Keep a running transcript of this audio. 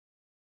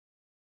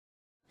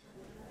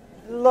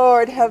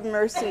Lord have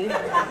mercy.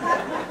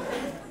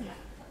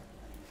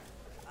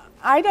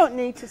 I don't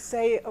need to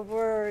say a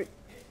word.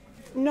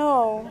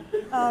 No.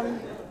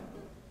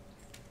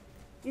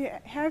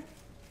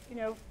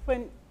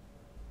 When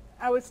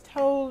I was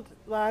told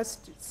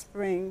last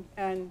spring,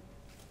 and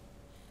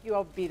you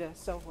all beat us,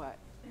 so what?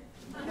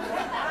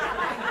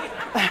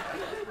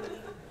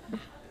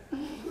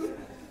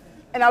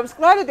 And I was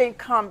glad it didn't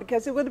come,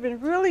 because it would have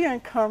been really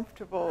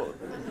uncomfortable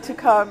to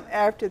come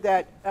after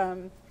that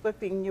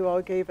flipping you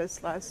all gave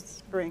us last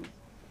spring.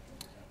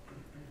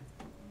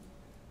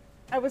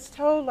 I was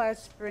told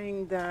last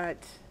spring that,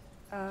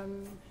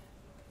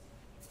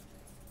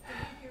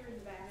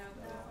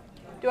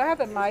 do I have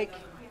a mic?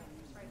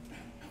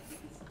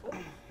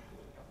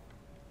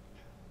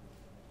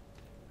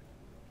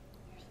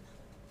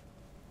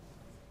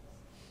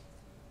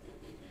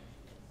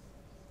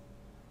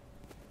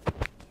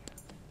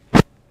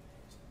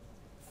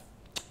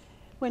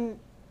 When,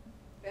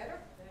 better?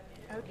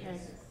 Okay.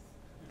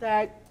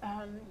 That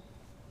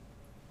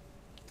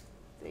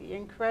the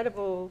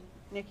incredible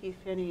Nikki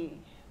Finney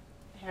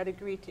had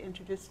agreed to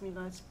introduce me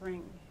last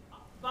spring.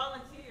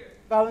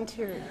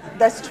 Volunteered.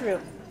 That's true.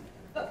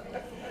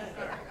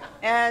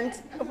 And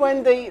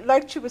when the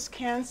lecture was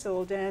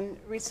canceled and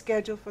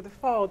rescheduled for the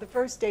fall, the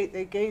first date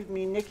they gave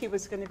me, Nikki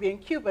was going to be in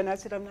Cuba, and I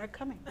said, I'm not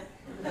coming.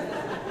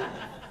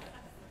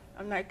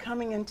 I'm not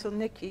coming until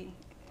Nikki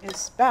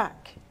is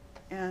back.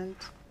 And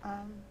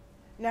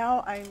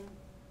now I'm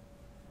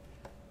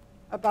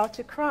about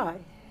to cry.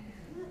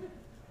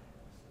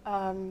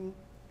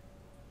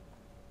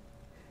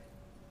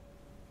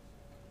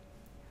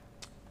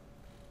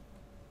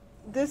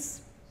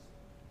 This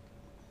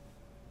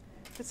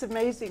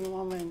amazing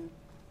woman,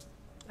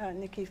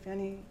 Nikki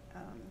Finney,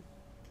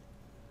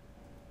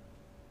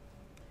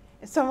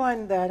 is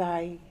someone that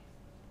I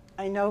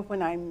know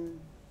when I'm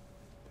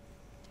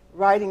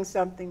writing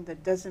something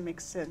that doesn't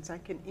make sense, I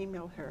can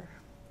email her.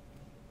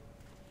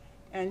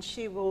 And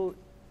she will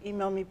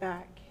email me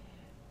back,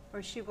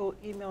 or she will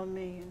email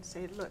me and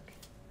say, look,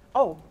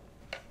 oh,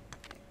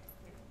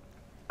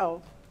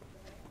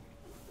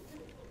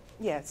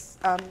 yes,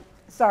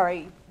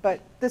 sorry,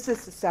 but this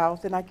is the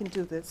South, and I can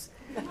do this.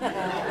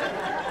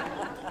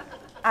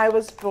 I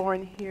was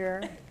born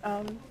here.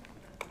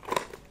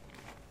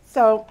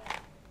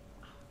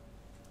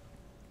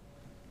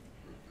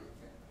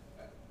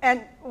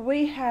 And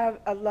we have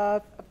a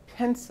love of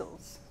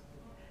pencils.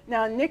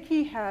 Now,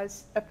 Nikki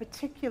has a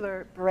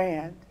particular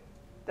brand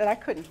that I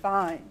couldn't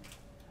find,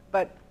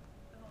 but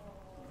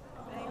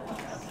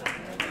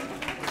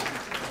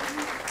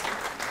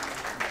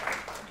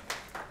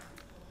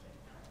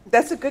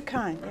that's a good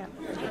kind, yeah.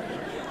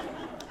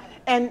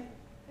 And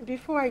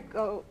before I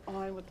go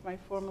on with my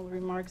formal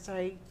remarks,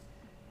 I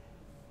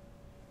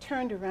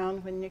turned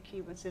around when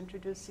Nikki was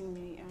introducing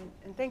me,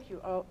 and thank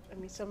you all,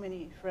 so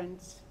many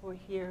friends who are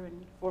here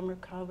and former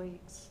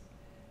colleagues.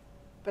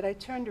 But I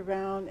turned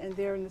around, and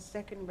there in the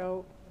second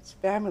row was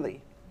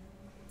family.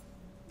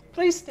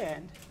 Please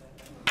stand.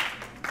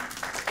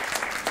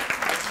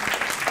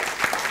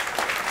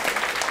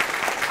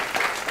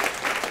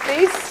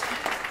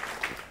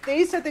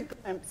 These are the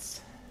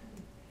Glymphs.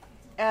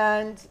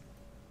 And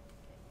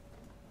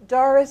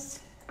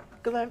Doris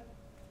Glymph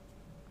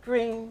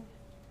Green,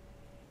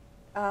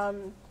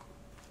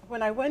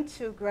 when I went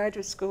to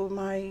graduate school,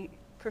 my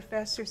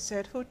professor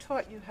said, who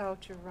taught you how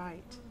to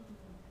write?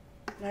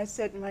 And I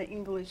said, my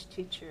English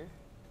teacher,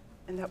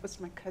 and that was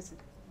my cousin.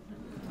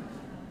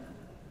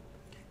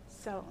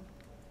 So,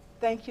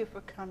 thank you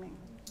for coming.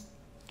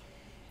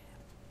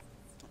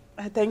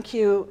 Thank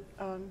you,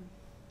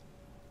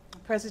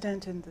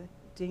 President and the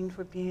Dean,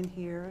 for being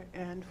here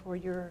and for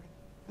your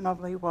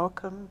lovely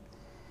welcome.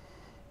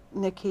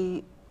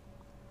 Nikki,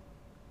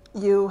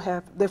 you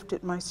have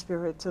lifted my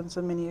spirits on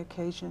so many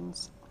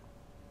occasions.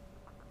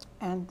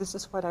 And this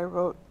is what I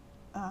wrote,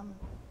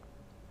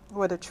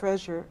 what a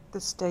treasure the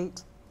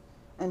state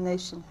and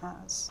nation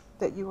has,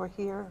 that you are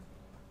here.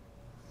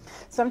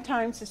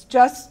 Sometimes it's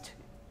just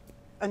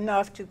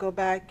enough to go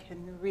back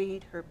and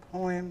read her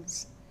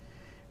poems,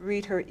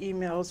 read her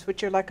emails,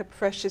 which are like a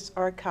precious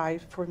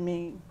archive for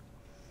me.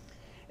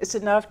 It's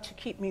enough to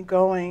keep me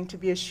going, to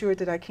be assured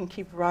that I can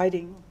keep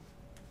writing.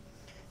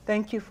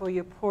 Thank you for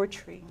your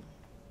poetry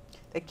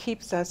that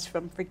keeps us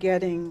from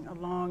forgetting a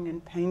long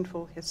and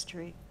painful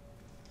history,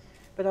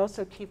 but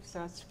also keeps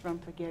us from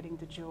forgetting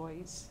the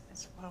joys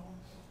as well.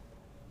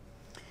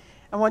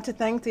 I want to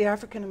thank the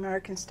African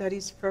American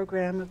Studies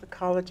program of the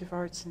College of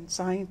Arts and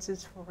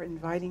Sciences for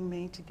inviting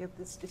me to give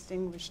this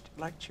distinguished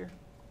lecture.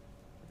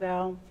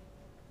 Val,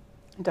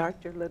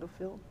 Dr.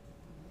 Littlefield,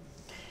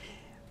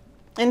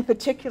 in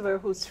particular,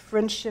 whose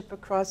friendship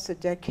across the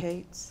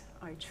decades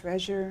I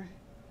treasure,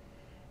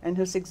 and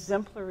whose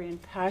exemplary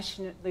and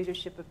passionate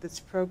leadership of this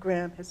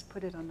program has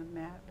put it on the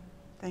map.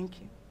 Thank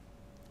you.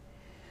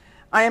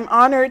 I am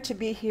honored to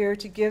be here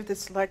to give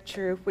this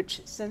lecture,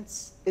 which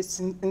since its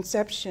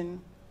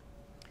inception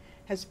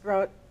has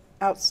brought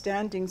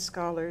outstanding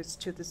scholars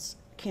to this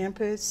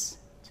campus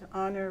to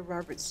honor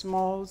Robert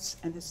Smalls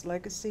and his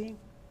legacy,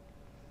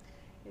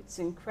 It's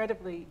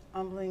incredibly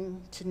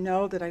humbling to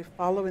know that I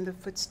follow in the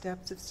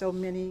footsteps of so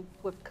many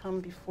who have come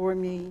before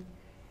me,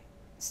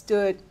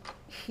 stood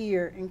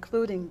here,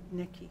 including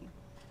Nikki.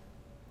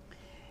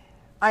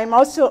 I'm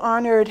also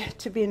honored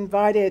to be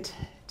invited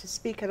to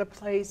speak at a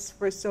place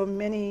where so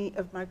many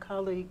of my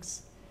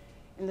colleagues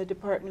in the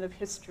Department of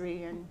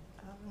History, and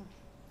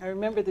I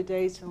remember the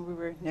days when we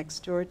were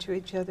next door to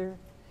each other,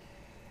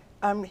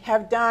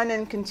 have done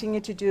and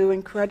continue to do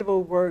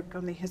incredible work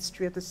on the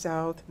history of the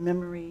South,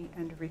 memory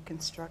and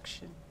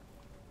reconstruction.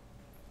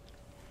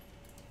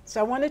 So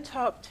I want to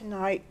talk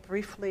tonight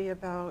briefly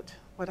about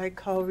what I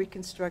call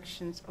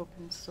Reconstruction's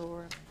open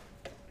sore,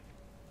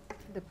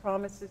 the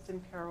promises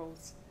and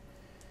perils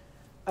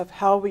of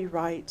how we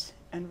write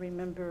and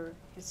remember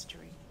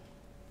history.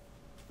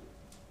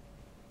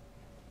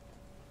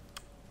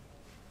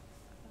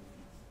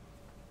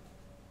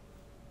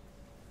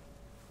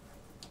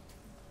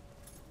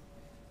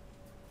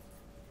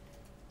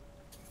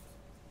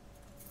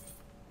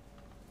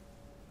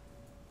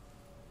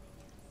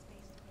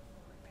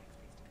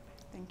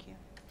 Thank you.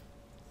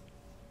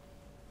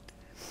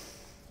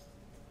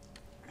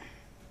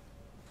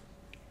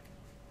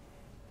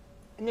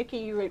 Nikki,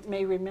 you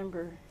may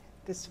remember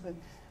this one.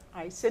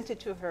 I sent it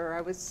to her.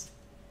 I was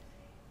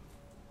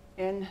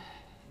in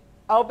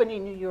Albany,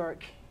 New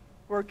York,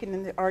 working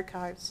in the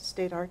archives,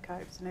 state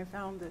archives, and I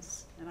found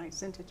this, and I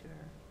sent it to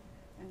her.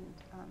 And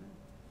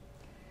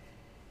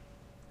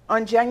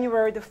on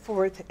January the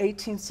 4th,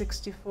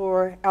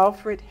 1864,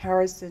 Alfred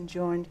Harrison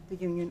joined the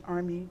Union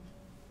Army.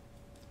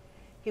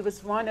 He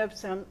was one of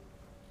some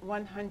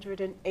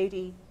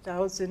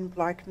 180,000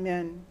 black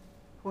men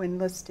who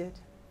enlisted.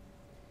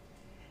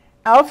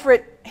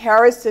 Alfred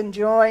Harrison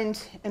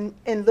joined and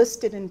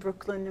enlisted in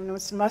Brooklyn and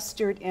was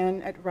mustered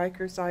in at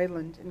Rikers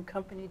Island in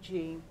Company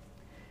G,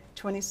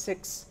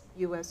 26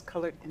 U.S.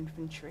 Colored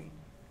Infantry.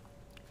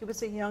 He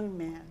was a young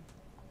man,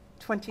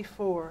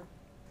 24,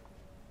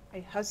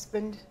 a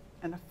husband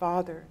and a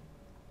father,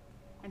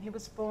 and he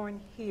was born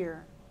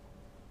here.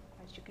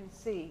 As you can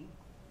see,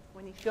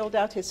 when he filled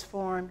out his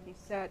form, he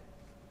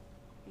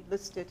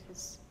listed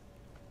his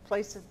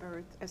place of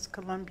birth as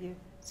Columbia,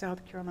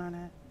 South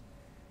Carolina.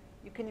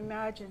 You can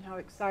imagine how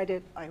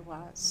excited I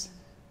was.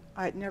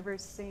 I had never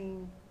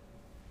seen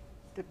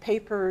the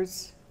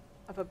papers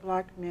of a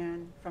black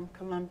man from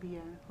Columbia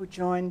who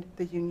joined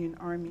the Union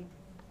Army.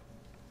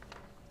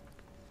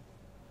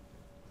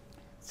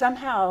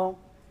 Somehow,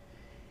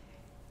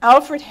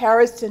 Alfred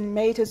Harrison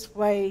made his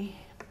way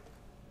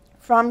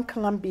from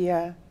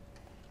Columbia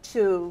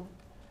to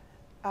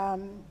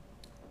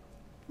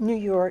New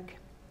York,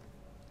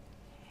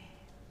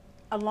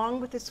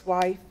 along with his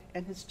wife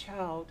and his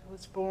child, who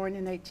was born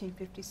in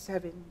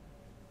 1857,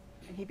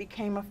 and he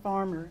became a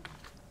farmer.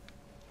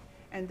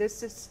 And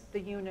this is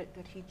the unit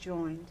that he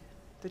joined,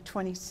 the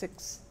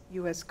 26th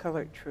U.S.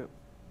 Colored Troop.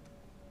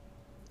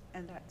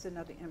 And that's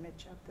another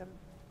image of them.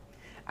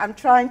 I'm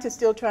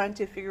still trying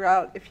to figure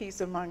out if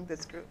he's among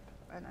this group,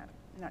 and I'm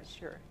not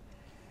sure.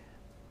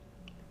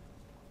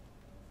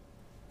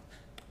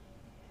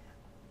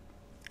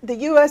 The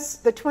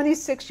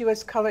 26th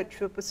U.S. Colored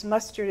Troop was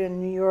mustered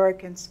in New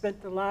York and spent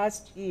the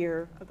last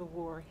year of the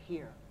war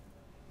here,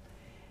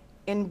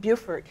 in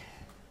Beaufort.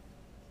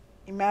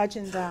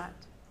 Imagine that.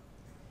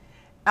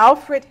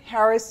 Alfred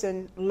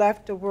Harrison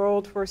left a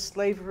world where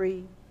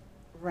slavery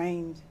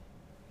reigned.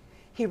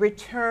 He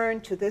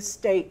returned to this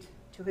state,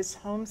 to his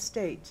home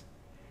state,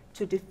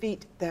 to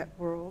defeat that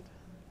world,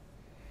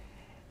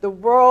 the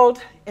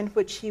world in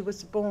which he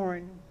was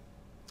born.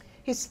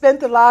 He spent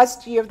the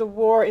last year of the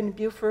war in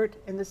Beaufort,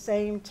 in the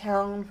same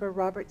town where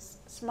Robert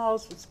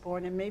Smalls was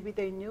born, and maybe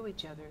they knew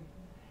each other.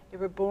 They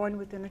were born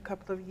within a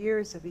couple of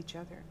years of each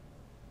other.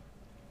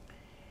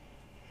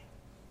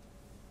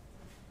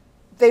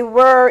 They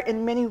were,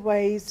 in many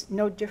ways,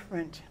 no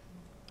different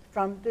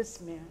from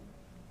this man.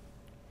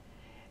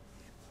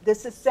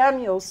 This is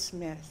Samuel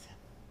Smith,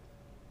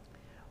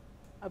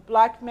 a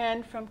black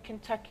man from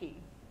Kentucky,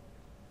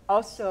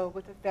 also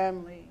with a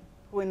family,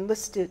 who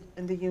enlisted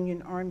in the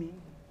Union Army.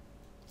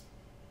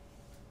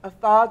 A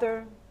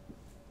father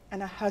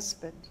and a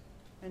husband,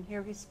 and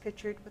here he's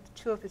pictured with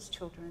two of his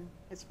children.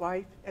 His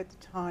wife at the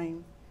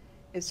time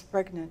is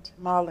pregnant,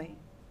 Molly.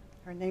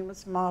 Her name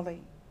was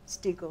Molly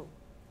Stiegel.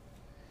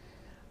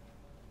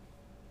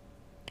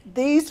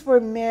 These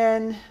were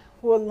men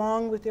who,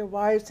 along with their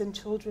wives and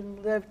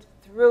children, lived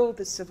through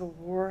the Civil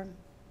War.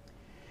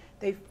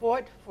 They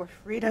fought for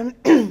freedom.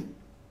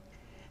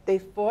 They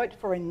fought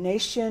for a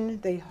nation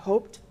they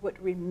hoped would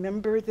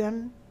remember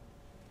them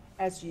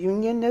as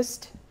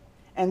Unionists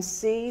and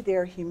see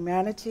their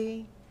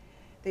humanity.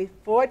 They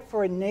fought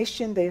for a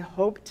nation they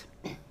hoped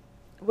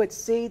would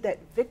see that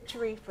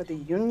victory for the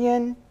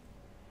Union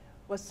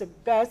was the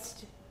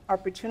best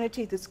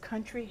opportunity this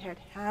country had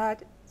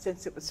had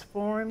since it was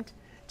formed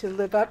to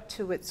live up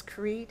to its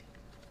creed.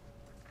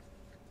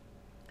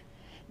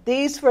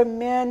 These were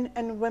men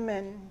and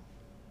women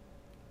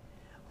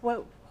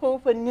who,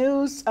 when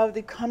news of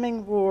the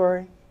coming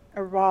war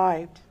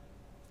arrived,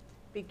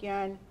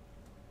 began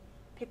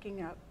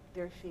picking up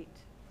their feet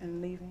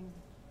and leaving.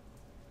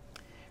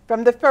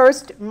 From the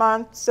first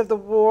months of the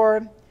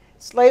war,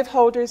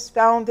 slaveholders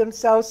found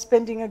themselves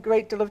spending a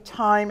great deal of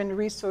time and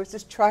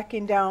resources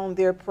tracking down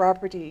their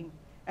property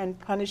and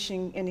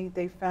punishing any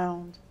they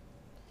found.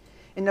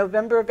 In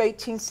November of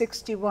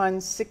 1861,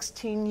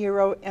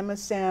 16-year-old Emma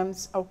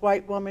Sams, a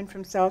white woman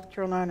from South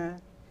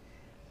Carolina,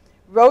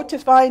 wrote to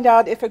find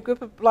out if a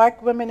group of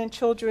black women and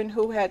children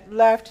who had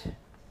left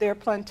their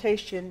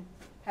plantation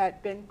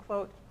had been,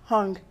 quote,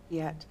 hung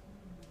yet.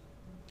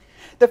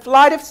 The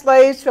flight of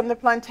slaves from the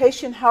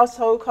plantation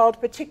household caused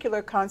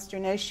particular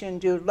consternation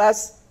due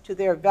less to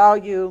their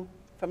value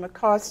from a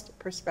cost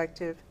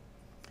perspective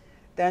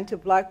than to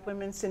black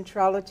women's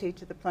centrality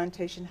to the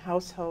plantation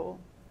household.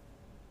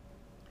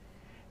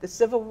 The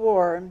Civil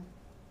War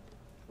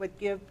would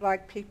give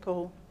black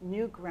people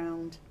new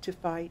ground to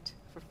fight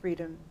for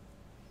freedom.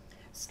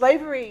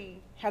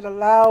 Slavery had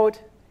allowed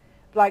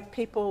black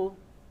people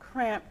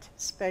cramped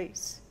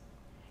space,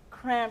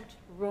 cramped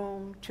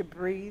room to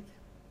breathe.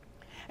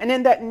 And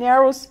in that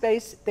narrow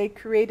space, they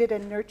created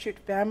and nurtured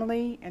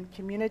family and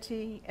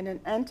community and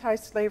an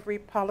anti-slavery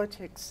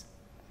politics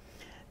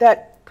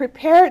that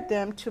prepared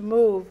them to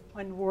move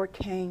when war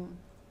came.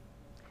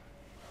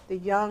 The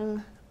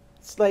young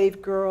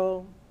slave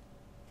girl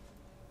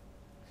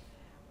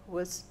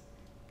was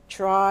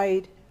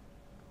tried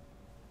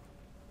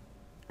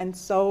and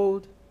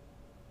sold,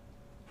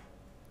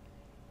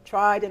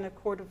 tried in a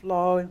court of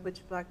law in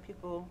which black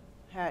people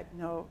had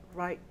no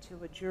right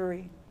to a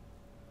jury,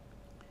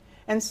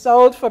 and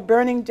sold for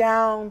burning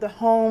down the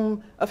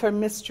home of her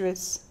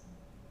mistress.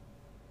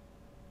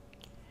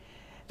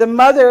 The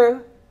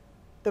mother,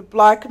 the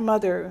black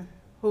mother,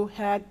 who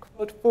had,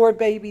 quote, 4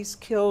 babies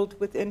killed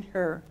within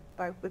her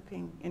by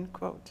whipping, end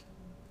quote.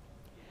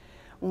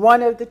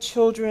 One of the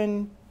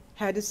children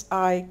had its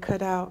eye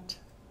cut out,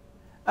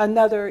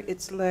 another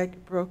its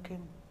leg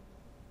broken.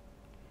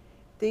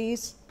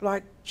 These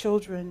black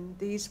children,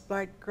 these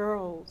black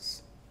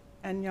girls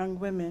and young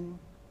women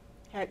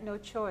had no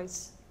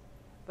choice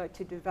but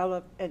to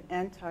develop an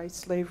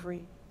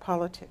anti-slavery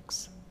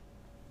politics.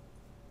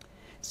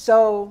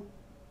 So,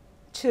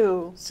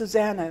 too,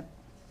 Susanna,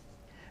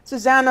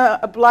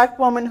 a black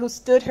woman who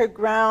stood her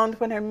ground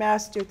when her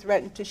master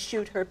threatened to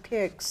shoot her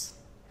pigs.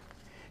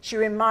 She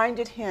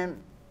reminded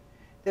him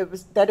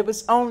that it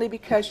was only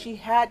because she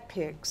had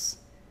pigs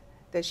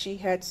that she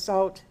had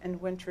salt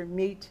and winter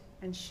meat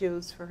and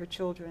shoes for her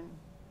children.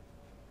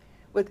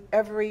 With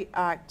every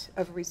act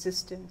of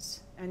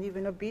resistance and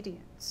even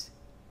obedience,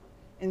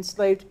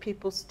 enslaved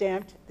people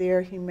stamped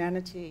their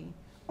humanity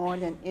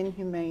on an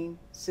inhumane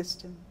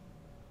system.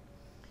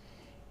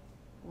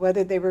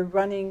 Whether they were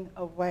running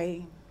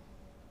away,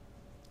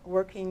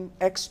 working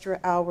extra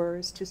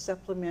hours to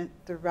supplement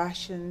the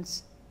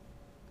rations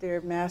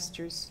their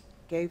masters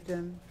gave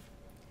them,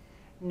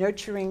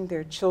 nurturing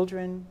their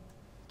children,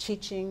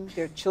 teaching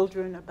their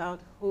children about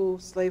who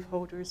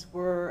slaveholders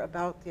were,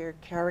 about their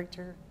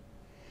character,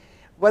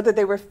 whether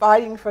they were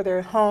fighting for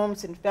their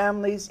homes and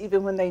families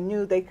even when they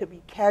knew they could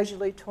be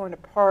casually torn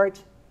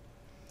apart,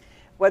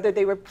 whether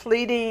they were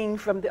pleading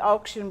from the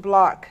auction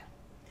block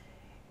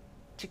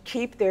to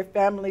keep their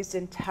families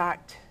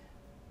intact,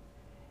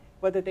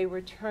 whether they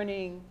were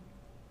turning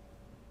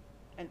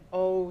an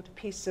old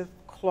piece of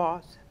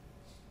cloth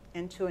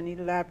into an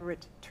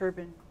elaborate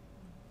turban.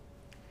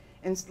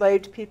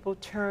 Enslaved people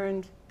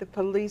turned the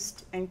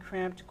policed and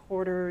cramped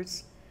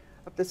quarters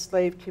of the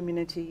slave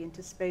community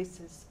into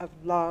spaces of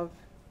love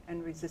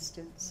and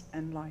resistance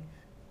and life.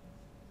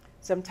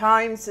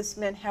 Sometimes this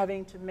meant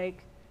having to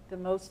make the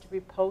most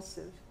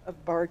repulsive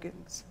of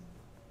bargains.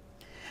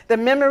 The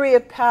memory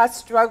of past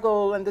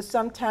struggle and the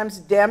sometimes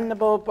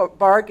damnable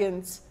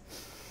bargains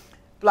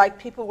black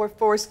people were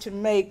forced to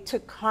make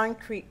took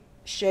concrete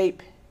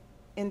shape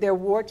in their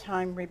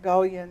wartime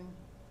rebellion.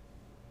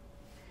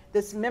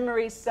 This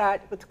memory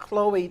sat with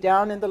Chloe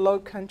down in the low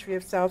country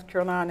of South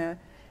Carolina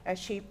as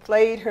she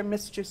played her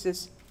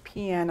mistress's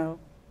piano.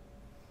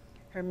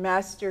 Her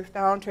master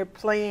found her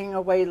playing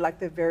away like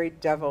the very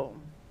devil.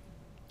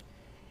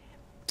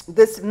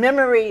 This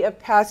memory of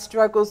past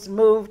struggles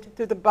moved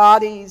through the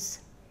bodies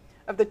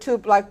of the 2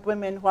 black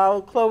women.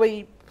 While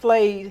Chloe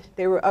played,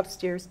 they were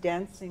upstairs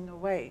dancing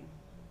away.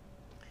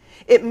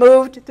 It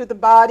moved through the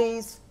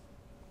bodies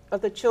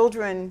of the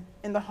children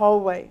in the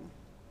hallway.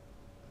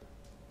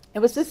 It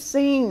was this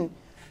scene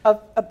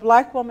of a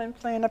black woman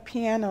playing a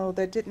piano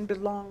that didn't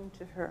belong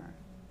to her,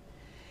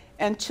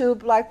 and 2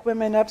 black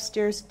women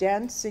upstairs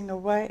dancing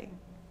away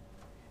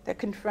that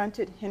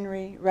confronted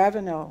Henry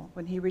Ravenel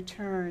when he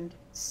returned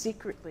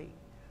secretly,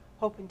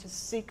 hoping to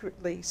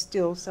secretly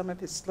steal some of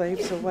his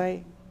slaves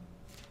away.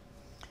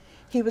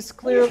 He was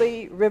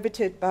clearly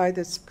riveted by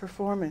this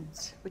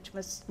performance, which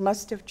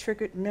must have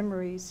triggered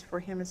memories for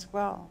him as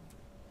well.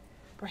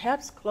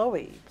 Perhaps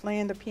Chloe,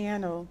 playing the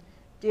piano,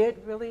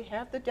 did really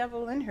have the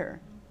devil in her.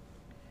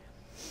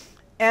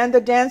 And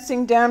the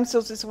dancing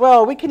damsels as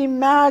well. We can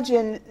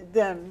imagine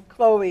them,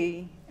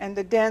 Chloe and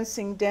the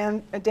dancing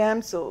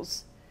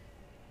damsels,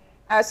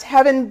 as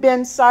having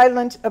been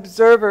silent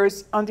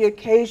observers on the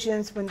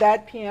occasions when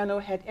that piano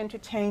had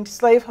entertained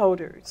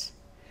slaveholders,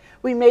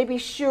 We may be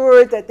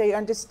sure that they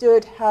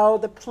understood how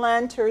the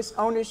planters'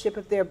 ownership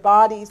of their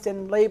bodies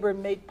and labor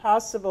made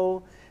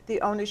possible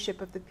the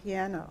ownership of the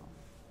piano.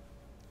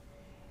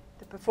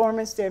 The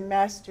performance their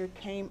master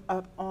came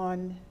up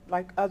on,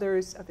 like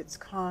others of its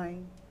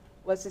kind,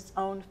 was its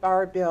own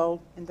fire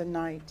bell in the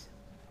night.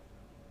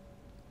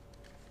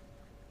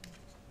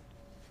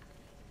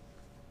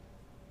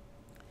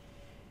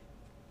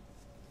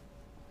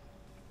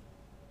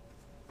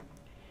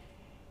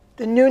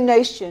 The new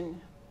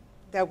nation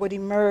that would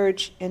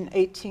emerge in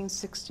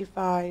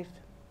 1865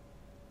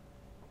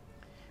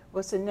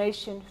 was a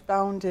nation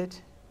founded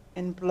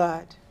in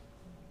blood,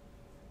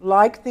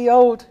 like the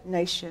old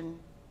nation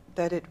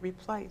that it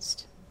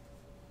replaced.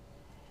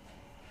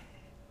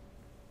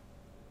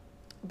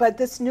 But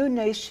this new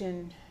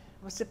nation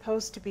was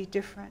supposed to be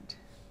different.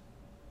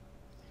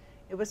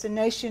 It was a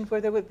nation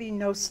where there would be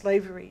no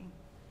slavery,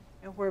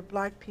 and where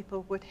black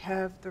people would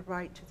have the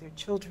right to their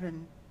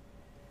children,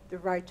 the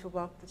right to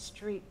walk the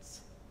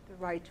streets, the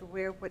right to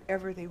wear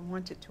whatever they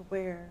wanted to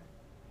wear,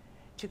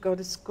 to go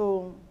to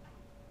school.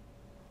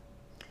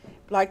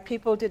 Black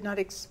people did not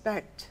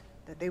expect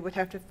that they would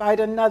have to fight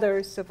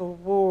another civil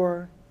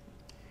war.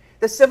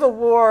 The Civil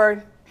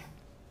War,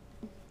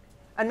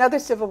 another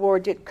civil war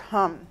did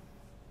come.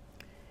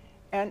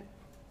 And,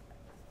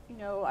 you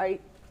know, I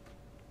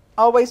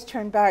always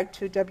turn back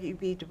to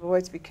W.B. Du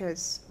Bois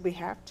because we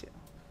have to.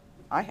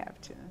 I have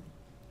to.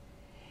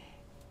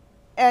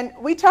 And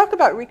we talk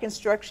about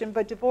Reconstruction,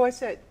 but Du Bois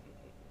said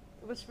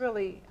it was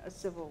really a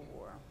civil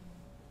war.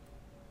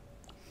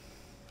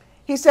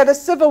 He said a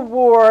civil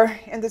war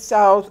in the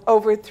South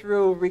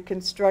overthrew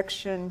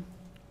Reconstruction.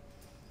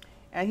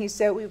 And he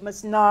said we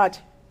must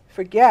not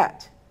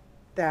forget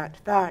that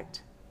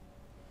fact.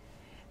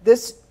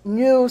 This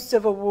new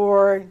civil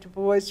war, Du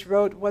Bois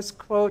wrote, was,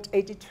 quote,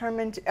 a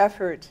determined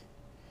effort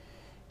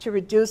to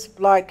reduce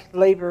black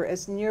labor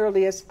as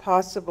nearly as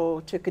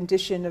possible to a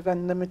condition of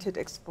unlimited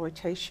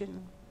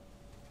exploitation.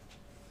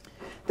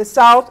 The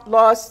South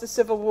lost the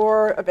Civil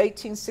War of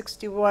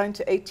 1861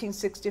 to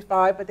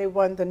 1865, but they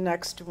won the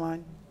next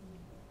one.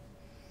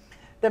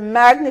 The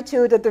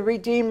magnitude of the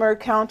Redeemer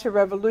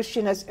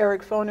counter-revolution, as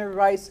Eric Foner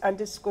writes,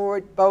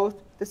 underscored both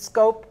the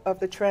scope of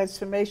the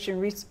transformation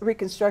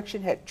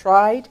Reconstruction had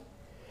tried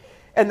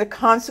and the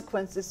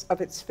consequences of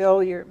its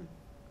failure.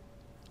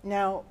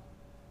 Now,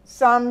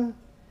 some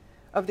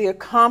of the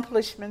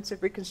accomplishments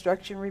of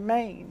Reconstruction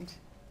remained,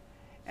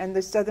 and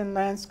the Southern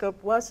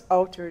landscape was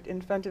altered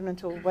in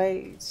fundamental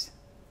ways.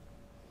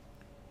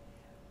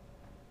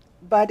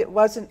 But it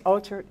wasn't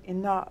altered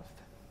enough.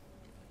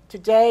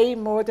 Today,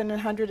 more than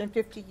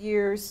 150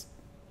 years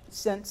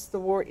since the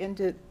war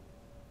ended,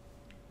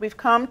 we've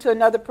come to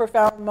another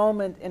profound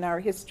moment in our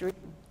history.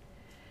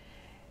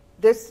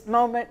 This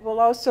moment will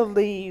also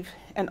leave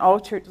an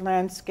altered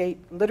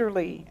landscape,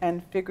 literally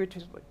and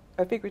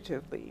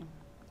figuratively.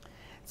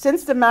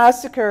 Since the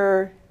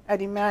massacre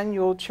at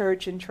Emmanuel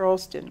Church in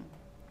Charleston,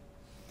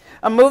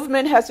 a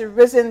movement has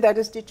arisen that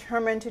is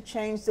determined to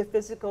change the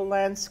physical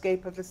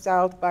landscape of the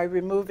South by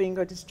removing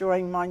or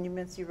destroying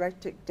monuments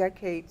erected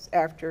decades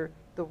after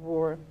the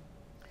war,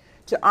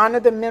 to honor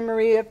the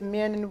memory of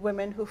men and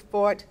women who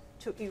fought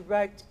to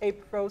erect a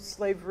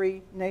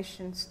pro-slavery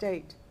nation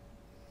state.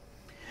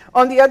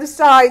 On the other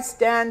side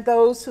stand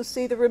those who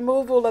see the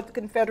removal of the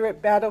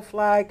Confederate battle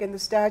flag and the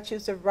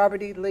statues of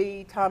Robert E.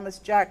 Lee, Thomas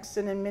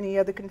Jackson, and many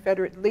other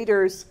Confederate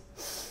leaders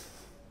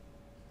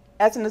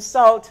as an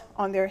assault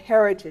on their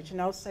heritage,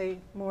 and I'll say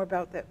more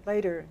about that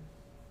later.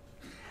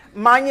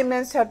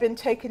 Monuments have been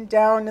taken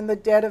down in the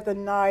dead of the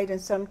night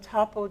and some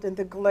toppled in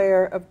the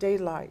glare of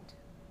daylight.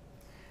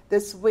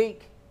 This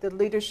week, the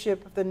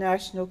leadership of the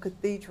National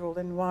Cathedral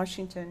in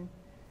Washington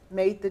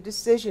made the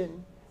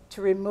decision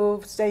to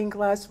remove stained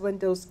glass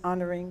windows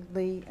honoring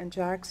Lee and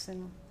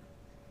Jackson.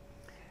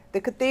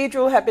 The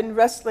cathedral had been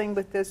wrestling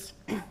with this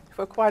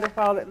for quite a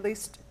while, at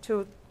least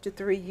 2 to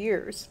 3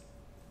 years.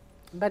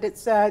 But it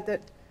said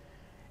that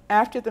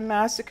after the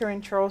massacre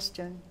in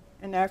Charleston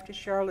and after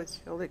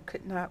Charlottesville, it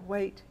could not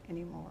wait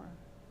anymore.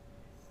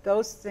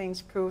 Those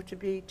things proved to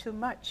be too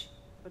much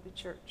for the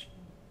church.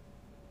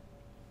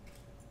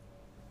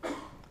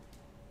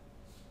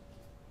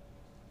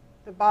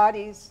 The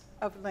bodies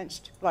of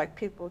lynched black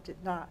people did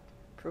not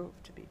prove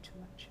to be too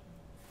much.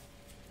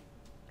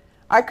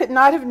 I could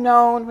not have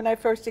known when I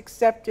first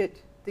accepted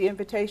the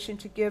invitation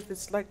to give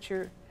this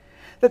lecture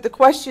that the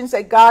questions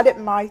that guided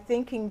my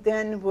thinking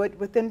then would,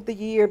 within the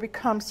year,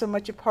 become so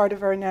much a part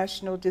of our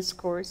national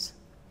discourse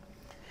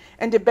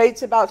and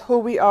debates about who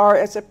we are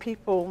as a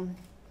people,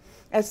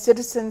 as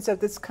citizens of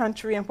this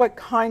country, and what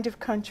kind of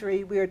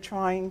country we are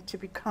trying to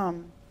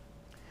become.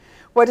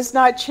 What has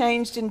not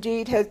changed,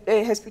 indeed,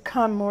 has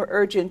become more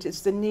urgent,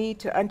 is the need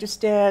to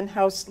understand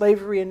how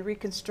slavery and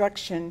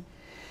Reconstruction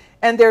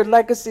and their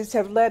legacies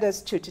have led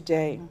us to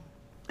today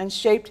and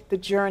shaped the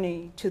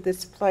journey to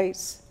this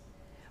place.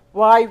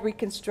 Why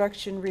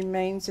Reconstruction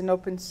remains an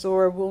open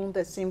sore wound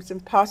that seems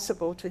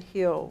impossible to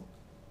heal.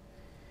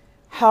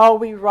 How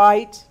we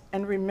write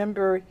and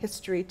remember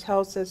history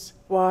tells us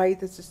why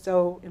this is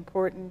so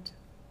important.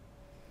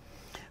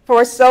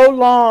 For so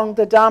long,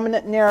 the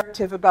dominant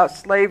narrative about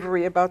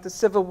slavery, about the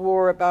Civil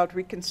War, about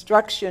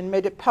Reconstruction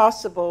made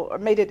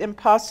it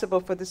impossible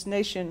for this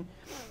nation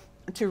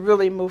to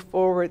really move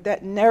forward.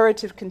 That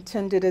narrative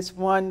contended, as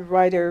one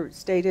writer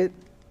stated,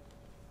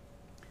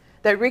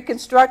 that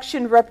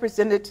Reconstruction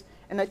represented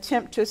an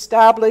attempt to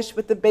establish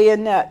with the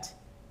bayonet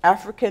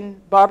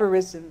African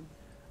barbarism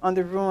on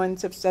the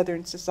ruins of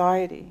Southern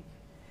society,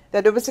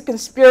 that it was a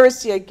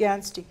conspiracy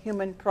against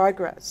human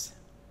progress.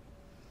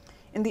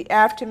 In the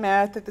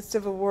aftermath of the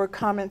Civil War,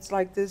 comments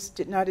like this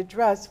did not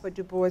address what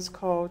Du Bois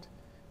called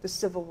the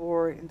Civil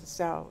War in the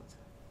South.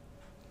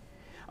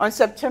 On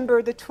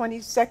September the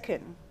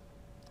 22nd,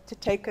 to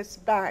take us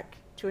back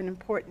to an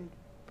important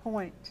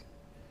point,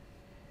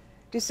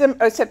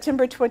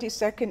 September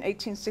 22nd,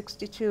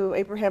 1862,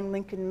 Abraham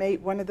Lincoln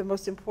made one of the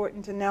most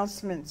important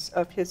announcements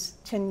of his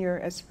tenure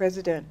as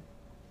president.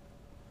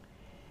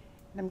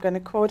 And I'm going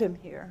to quote him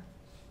here.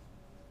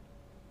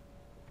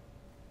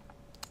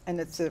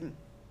 And it's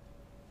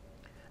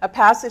a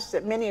passage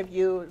that many of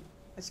you,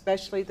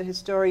 especially the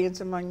historians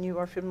among you,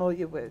 are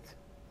familiar with.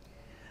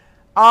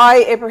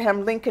 I,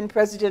 Abraham Lincoln,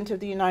 President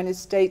of the United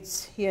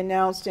States, he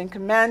announced, and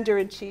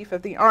Commander-in-Chief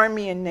of the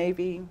Army and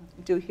Navy,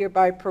 do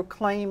hereby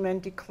proclaim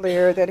and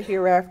declare that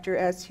hereafter,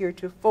 as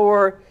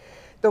heretofore,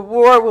 the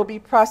war will be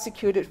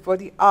prosecuted for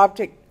the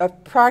object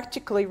of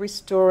practically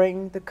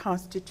restoring the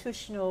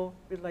constitutional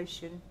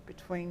relation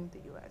between the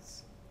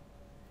U.S.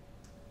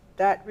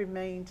 That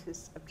remained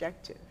his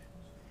objective,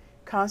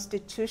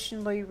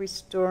 constitutionally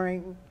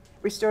restoring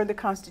the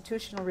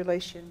constitutional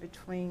relation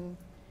between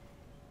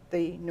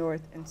the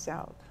North and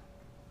South.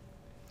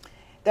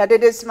 That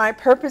it is my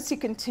purpose, he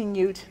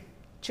continued,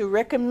 to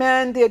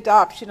recommend the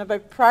adoption of a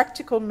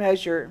practical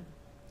measure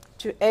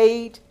to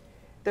aid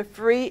the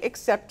free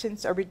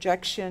acceptance or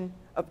rejection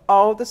of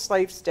all the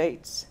slave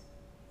states.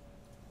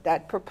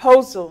 That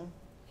proposal,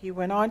 he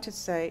went on to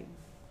say,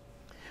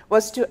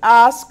 was to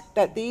ask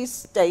that these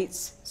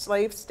states,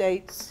 slave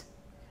states,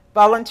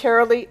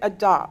 voluntarily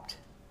adopt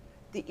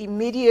the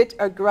immediate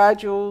or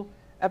gradual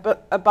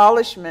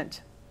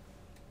abolishment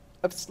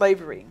of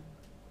slavery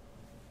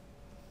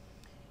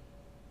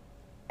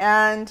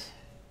and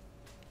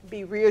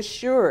be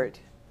reassured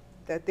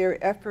that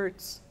their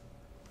efforts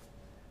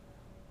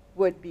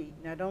would be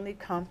not only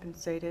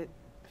compensated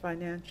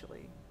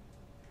financially,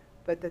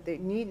 but that they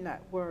need not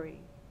worry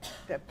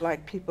that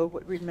black people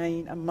would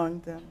remain among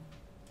them.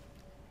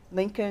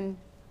 Lincoln,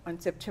 on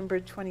September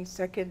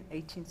 22nd,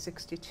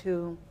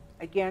 1862,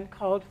 again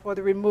called for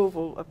the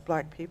removal of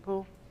black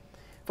people,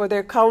 for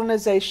their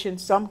colonization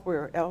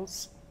somewhere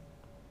else.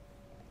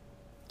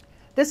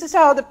 This is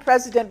how the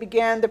president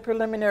began the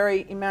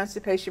preliminary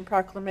Emancipation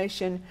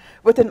Proclamation,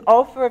 with an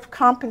offer of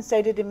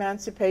compensated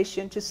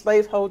emancipation to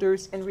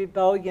slaveholders in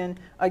rebellion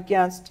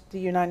against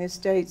the United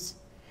States.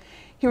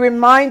 He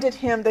reminded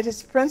him that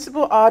his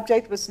principal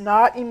object was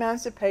not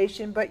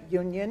emancipation but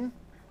union.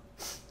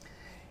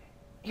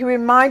 He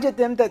reminded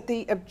them that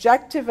the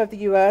objective of the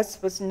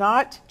U.S. was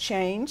not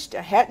changed,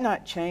 had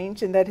not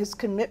changed, and that his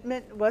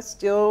commitment was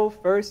still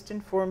first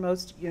and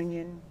foremost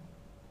union.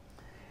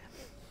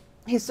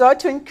 He sought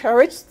to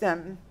encourage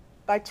them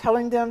by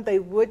telling them they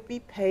would be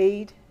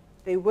paid,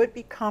 they would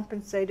be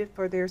compensated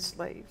for their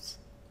slaves.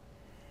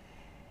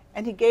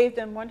 And he gave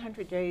them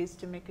 100 days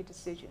to make a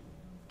decision.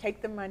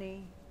 Take the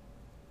money,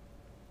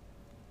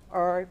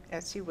 or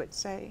as he would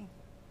say,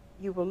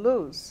 you will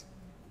lose.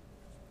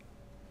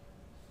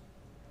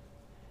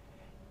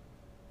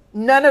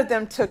 None of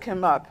them took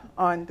him up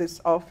on this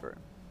offer.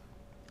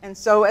 And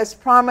so, as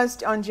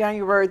promised, on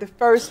January the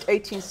 1st,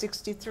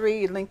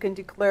 1863, Lincoln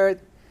declared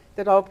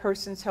that all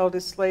persons held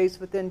as slaves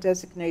within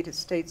designated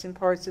states and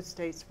parts of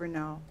states were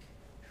now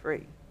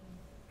free.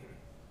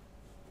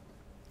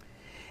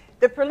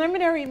 The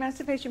preliminary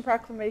Emancipation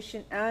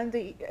Proclamation and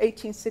the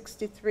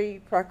 1863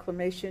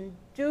 Proclamation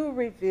did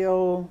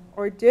reveal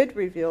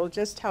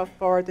just how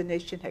far the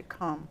nation had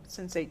come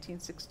since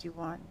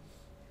 1861.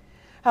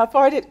 How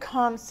far it had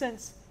come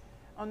since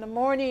on the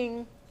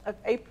morning of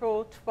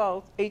April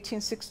 12,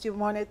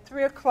 1861 at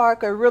 3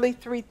 o'clock, or really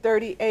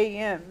 3:30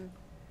 a.m.,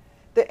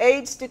 the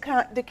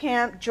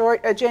aides-de-camp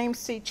James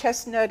C.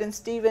 Chestnut and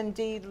Stephen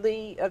D.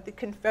 Lee of the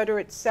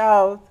Confederate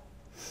South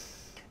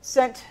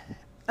sent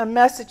a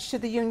message to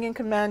the Union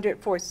commander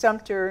at Fort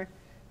Sumter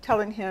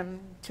telling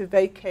him to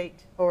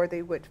vacate or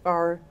they would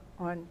fire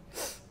on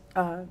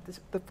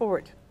the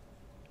fort.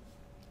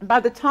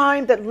 By the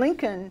time that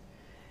Lincoln,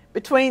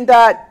 between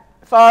that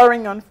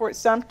firing on Fort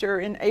Sumter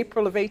in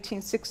April of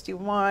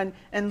 1861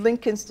 and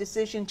Lincoln's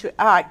decision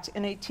to act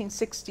in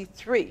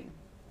 1863,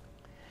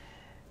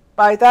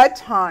 by that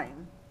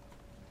time,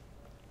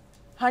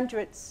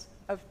 hundreds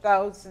of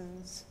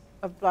thousands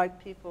of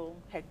black people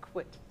had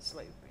quit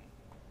slavery.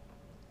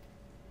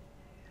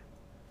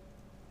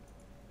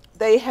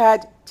 They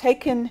had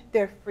taken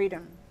their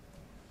freedom.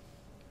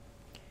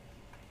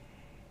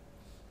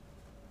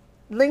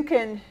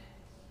 Lincoln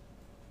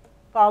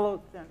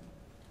followed them.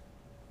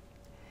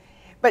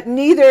 But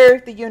neither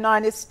the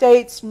United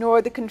States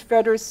nor the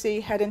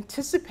Confederacy had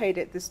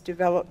anticipated this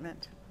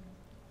development.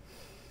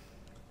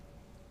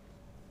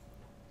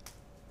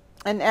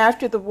 And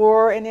after the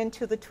war and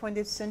into the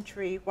 20th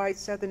century, white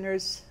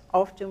Southerners,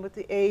 often with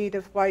the aid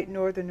of white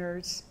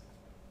Northerners,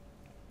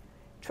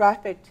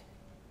 trafficked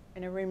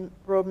in a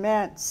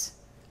romance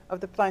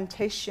of the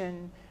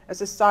plantation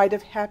as a site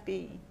of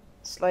happy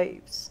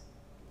slaves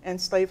and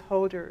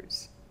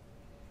slaveholders.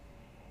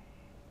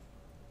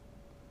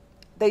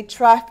 They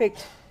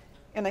trafficked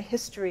in a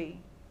history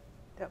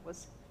that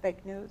was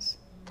fake news.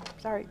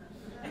 Sorry.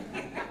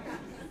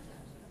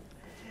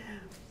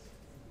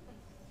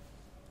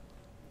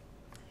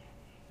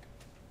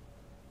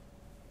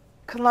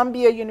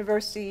 Columbia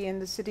University in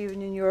the city of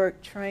New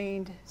York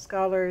trained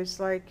scholars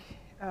like,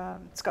 well,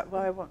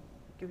 I won't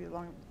give you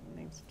long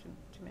names, too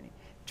many.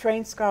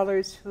 Trained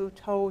scholars who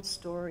told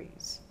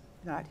stories,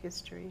 not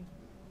history.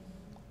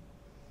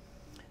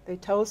 They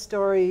told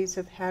stories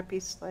of happy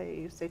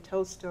slaves. They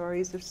told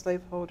stories of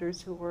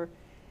slaveholders who were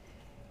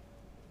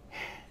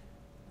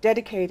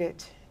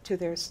dedicated to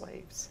their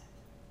slaves.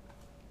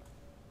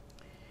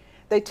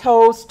 They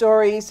told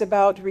stories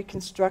about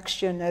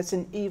Reconstruction as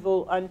an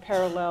evil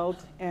unparalleled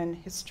in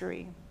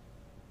history.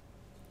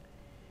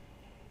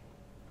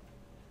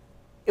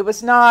 It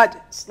was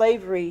not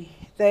slavery,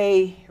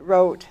 they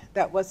wrote,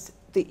 that was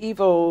the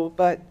evil,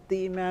 but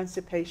the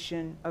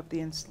emancipation of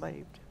the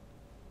enslaved.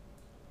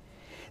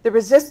 The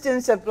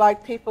resistance of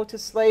black people to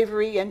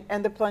slavery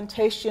and the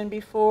plantation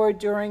before,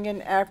 during,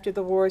 and after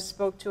the war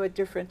spoke to a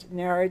different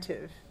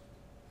narrative.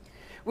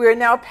 We are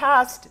now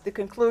past the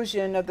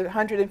conclusion of the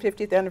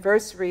 150th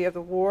anniversary of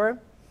the war,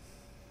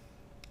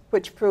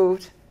 which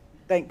proved,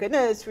 thank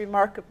goodness,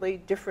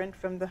 remarkably different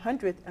from the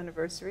 100th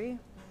anniversary.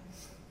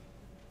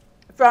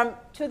 From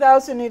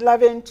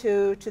 2011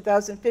 to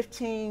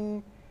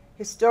 2015,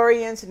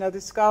 historians and other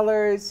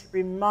scholars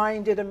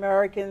reminded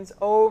Americans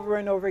over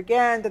and over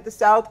again that the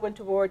South went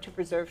to war to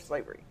preserve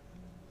slavery.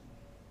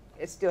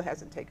 It still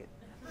hasn't taken.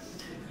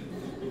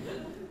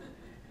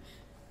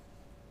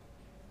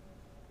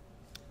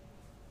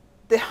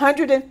 The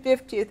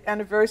 150th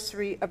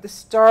anniversary of the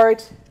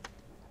start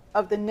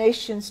of the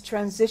nation's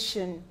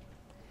transition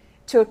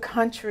to a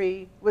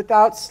country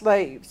without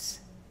slaves,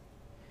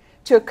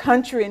 to a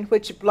country in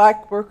which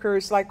black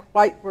workers, like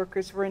white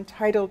workers, were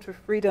entitled to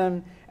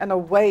freedom and a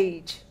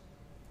wage,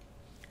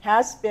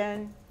 has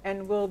been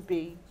and will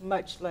be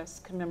much less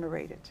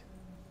commemorated.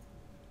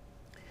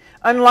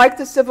 Unlike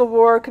the Civil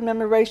War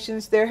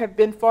commemorations, there have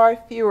been far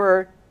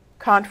fewer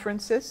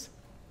conferences.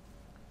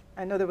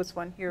 I know there was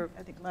one here,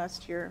 I think,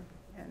 last year,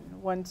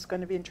 and one's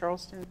going to be in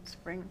Charleston in the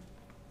spring.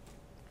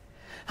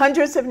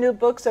 Hundreds of new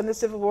books on the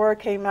Civil War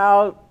came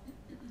out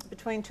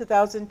between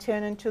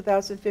 2010 and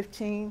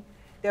 2015.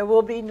 There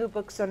will be new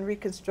books on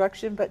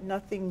Reconstruction, but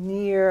nothing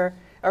near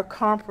or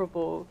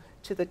comparable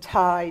to the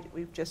tide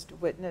we've just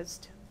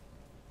witnessed.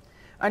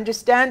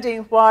 Understanding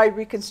why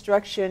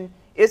Reconstruction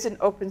is an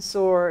open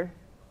sore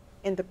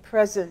in the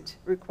present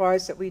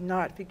requires that we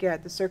not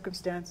forget the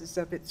circumstances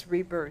of its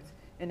rebirth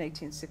in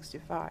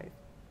 1865.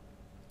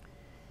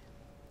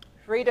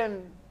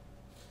 Freedom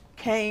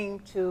came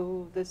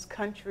to this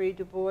country,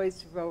 Du Bois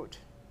wrote,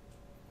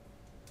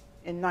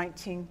 in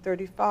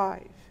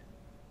 1935,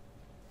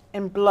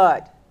 in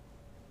blood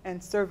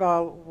and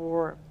servile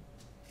war.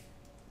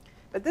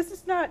 But this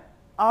is not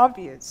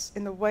obvious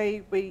in the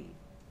way we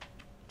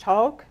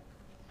talk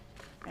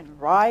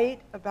and write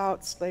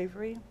about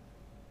slavery.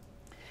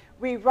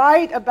 We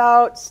write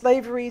about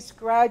slavery's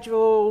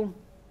gradual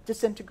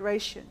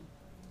disintegration,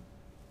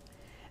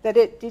 that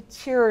it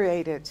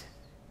deteriorated.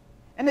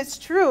 And it's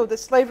true that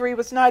slavery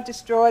was not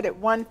destroyed at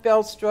one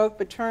fell stroke,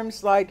 but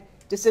terms like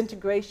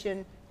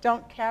disintegration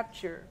don't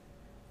capture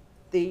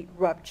the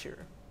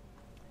rupture.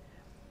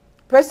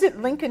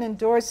 President Lincoln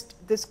endorsed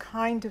this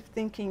kind of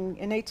thinking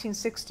in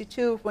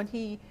 1862 when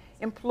he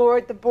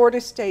implored the border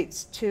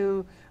states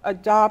to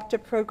adopt a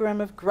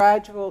program of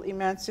gradual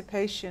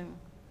emancipation.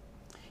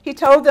 He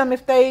told them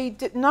if they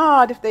did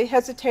not, if they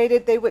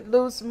hesitated, they would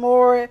lose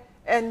more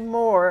and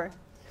more,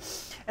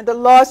 and the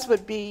loss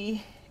would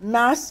be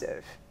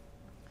massive.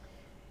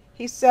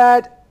 He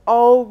said,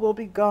 all will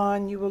be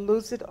gone, you will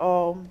lose it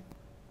all.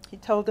 He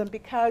told them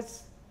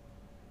because,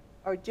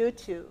 or due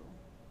to,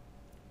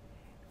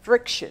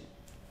 friction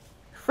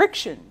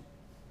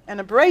and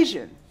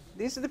abrasion.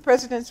 These are the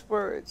president's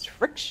words,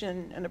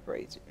 friction and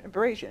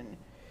abrasion.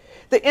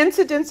 The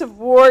incidents of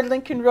war,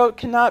 Lincoln wrote,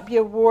 cannot be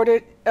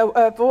avoided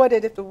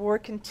if the war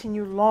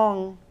continue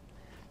long,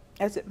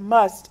 as it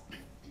must.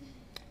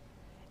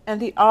 And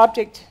the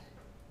object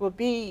will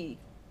be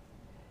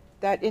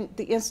that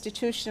the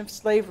institution of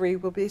slavery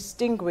will be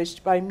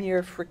extinguished by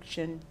mere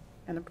friction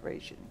and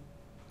abrasion.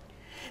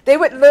 They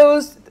would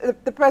lose,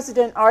 the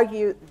president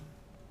argued,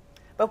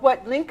 but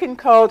what Lincoln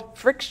called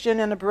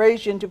friction and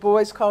abrasion, Du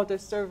Bois called a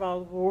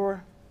servile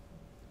war.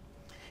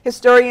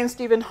 Historian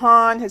Stephen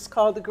Hahn has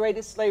called the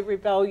greatest slave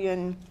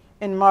rebellion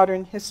in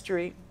modern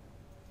history.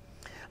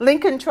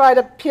 Lincoln tried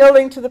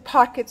appealing to the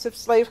pockets of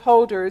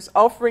slaveholders,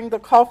 offering the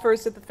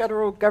coffers of the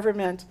federal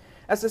government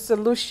as a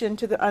solution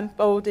to the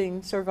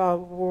unfolding servile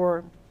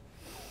war.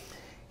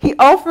 He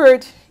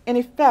offered, in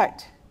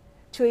effect,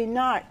 to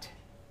enact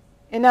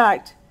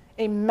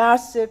a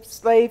massive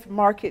slave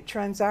market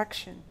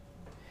transaction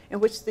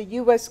in which the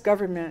U.S.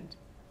 government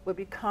would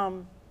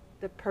become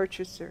the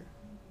purchaser.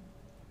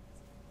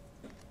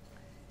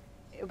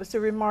 It was a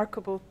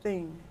remarkable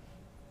thing.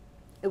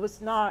 It was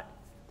not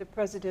the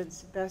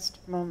president's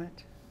best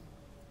moment.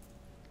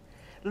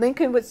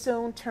 Lincoln would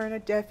soon turn a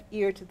deaf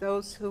ear to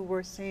those who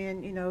were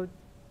saying, you know,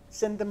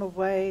 send them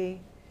away,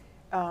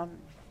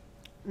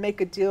 make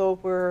a deal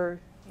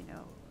where, you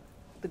know,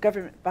 the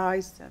government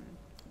buys them,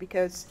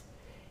 because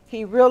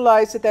he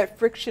realized that that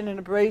friction and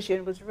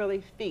abrasion was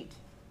really feet,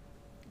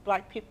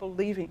 black people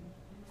leaving.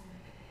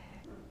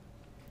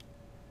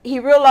 He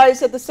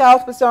realized that the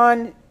South was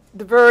on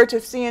the verge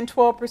of seeing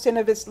 12%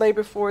 of its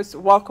labor force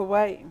walk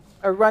away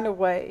or run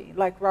away,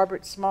 like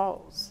Robert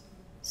Smalls,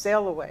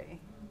 sail away.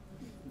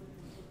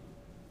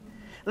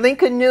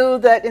 Lincoln knew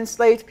that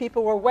enslaved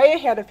people were way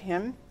ahead of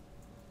him.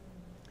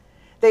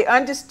 They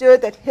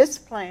understood that his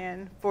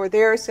plan for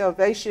their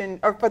salvation,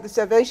 or for the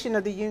salvation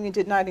of the Union,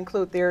 did not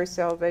include their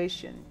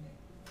salvation.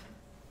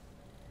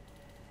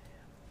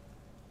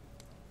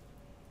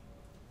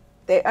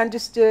 They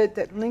understood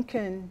that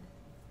Lincoln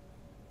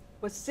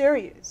was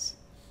serious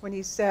when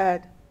he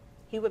said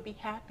he would be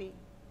happy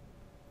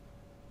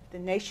if the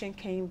nation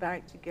came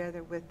back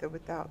together with or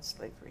without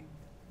slavery.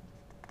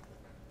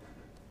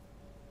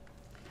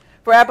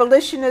 For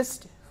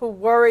abolitionists who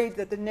worried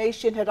that the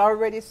nation had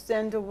already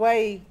sinned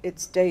away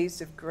its days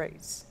of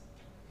grace,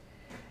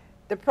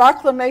 the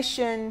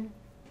proclamation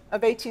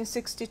of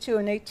 1862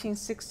 and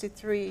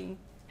 1863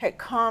 had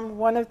come,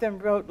 one of them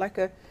wrote, like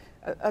a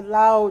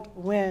loud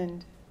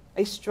wind,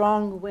 a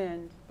strong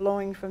wind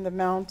blowing from the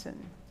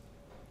mountain.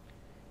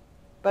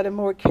 But a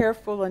more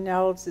careful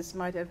analysis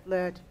might have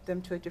led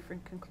them to a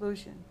different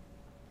conclusion.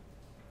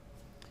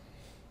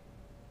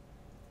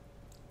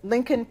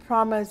 Lincoln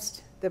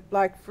promised that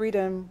black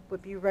freedom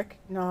would be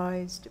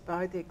recognized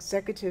by the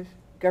executive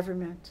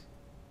government,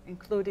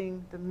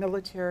 including the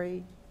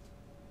military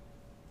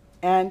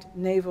and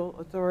naval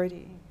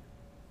authority.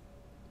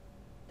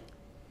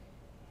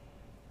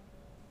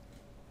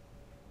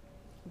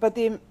 But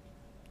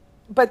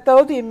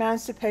though the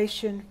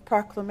Emancipation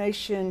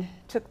Proclamation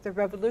took the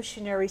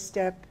revolutionary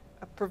step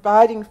of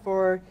providing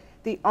for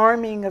the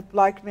arming of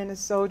black men as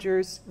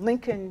soldiers,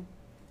 Lincoln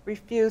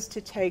refused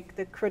to take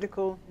the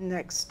critical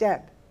next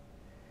step,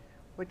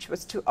 which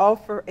was to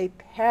offer a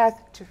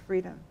path to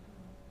freedom.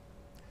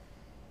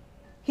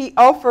 He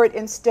offered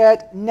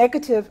instead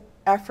negative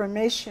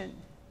affirmation.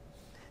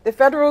 The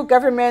federal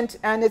government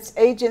and its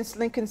agents,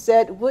 Lincoln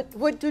said,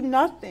 would do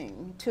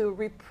nothing to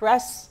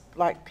repress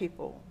black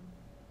people.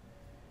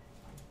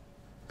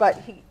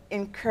 But he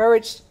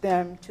encouraged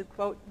them to,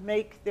 quote,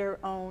 make their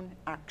own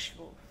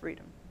actual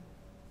freedom.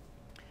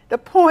 The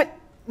point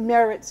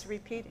merits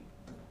repeating.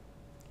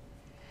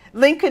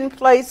 Lincoln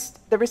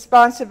placed the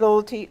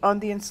responsibility on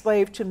the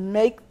enslaved to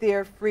make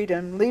their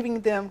freedom,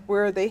 leaving them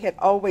where they had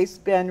always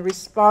been,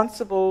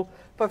 responsible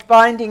for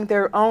finding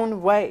their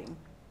own way.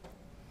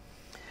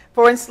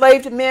 For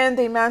enslaved men,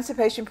 the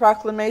Emancipation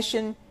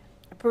Proclamation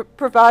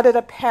provided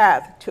a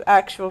path to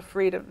actual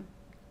freedom.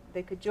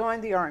 They could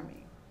join the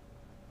army.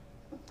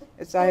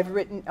 As I have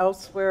written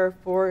elsewhere,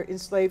 for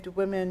enslaved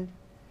women,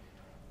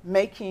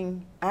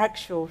 making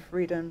actual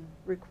freedom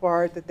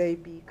required that they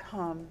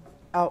become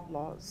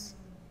outlaws.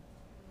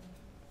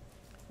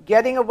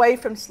 Getting away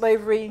from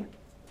slavery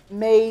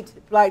made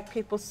black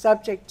people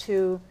subject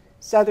to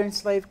Southern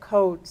slave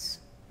codes.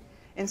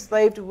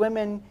 Enslaved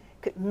women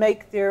could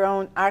make their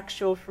own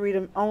actual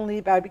freedom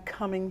only by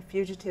becoming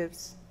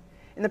fugitives.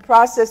 In the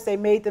process, they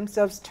made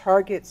themselves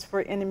targets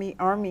for enemy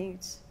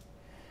armies.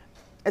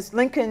 As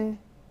Lincoln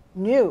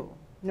knew,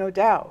 no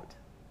doubt,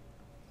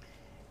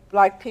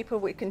 black people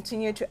would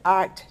continue to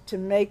act to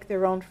make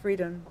their own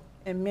freedom,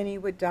 and many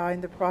would die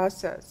in the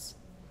process.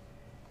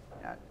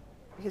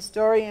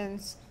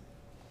 Historians,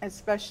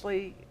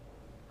 especially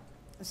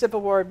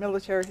Civil War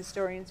military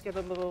historians, get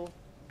a little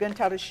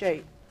bent out of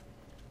shape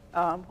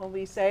when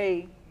we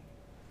say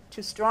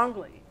too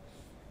strongly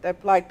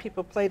that black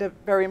people played a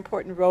very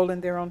important role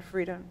in their own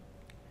freedom.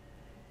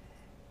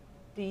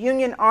 The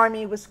Union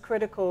Army was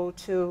critical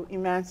to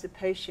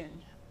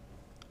emancipation,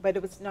 but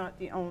it was not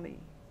the only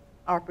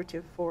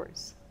operative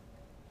force.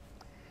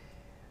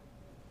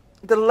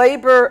 The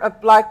labor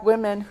of black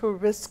women who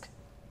risked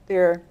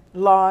their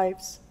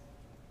lives,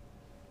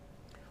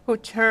 who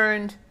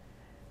turned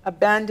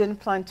abandoned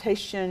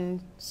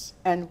plantations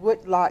and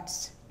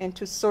woodlots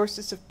into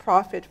sources of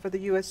profit for the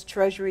U.S.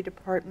 Treasury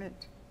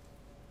Department,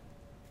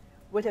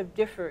 would have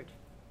differed,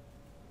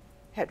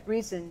 had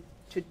reason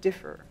to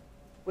differ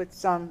with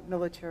some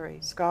military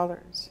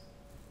scholars.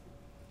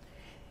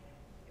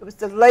 It was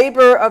the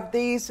labor of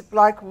these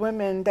black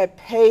women that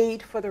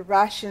paid for the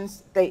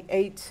rations they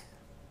ate,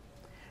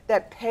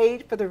 that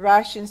paid for the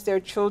rations their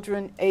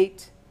children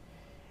ate,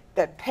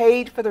 that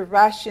paid for the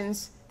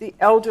rations the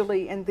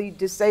elderly and the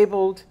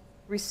disabled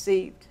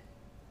received.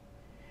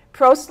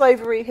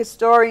 Pro-slavery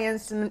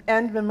historians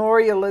and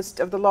memorialists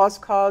of the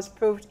lost cause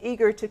proved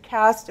eager to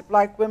cast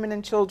black women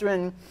and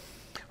children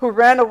who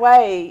ran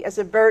away as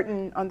a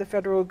burden on the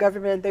federal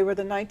government. They were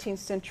the 19th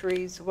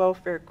century's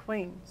welfare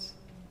queens.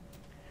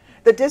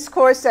 The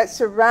discourse that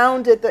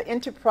surrounded the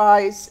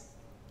enterprise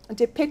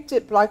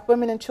depicted black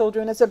women and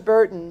children as a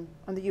burden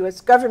on the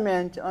U.S.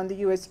 government, on the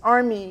U.S.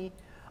 Army,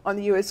 on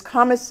the U.S.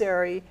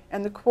 commissary,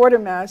 and the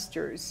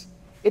quartermasters.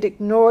 It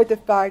ignored the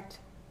fact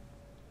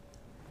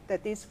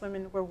that these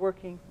women were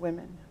working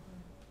women.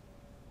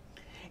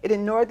 It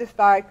ignored the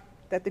fact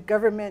that the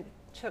government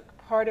took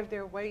part of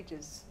their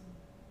wages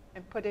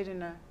and put it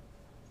in a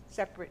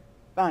separate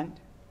fund.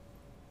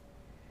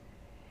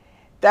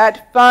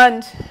 That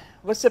fund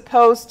was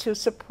supposed to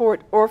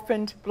support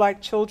orphaned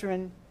black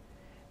children,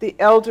 the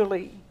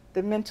elderly,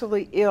 the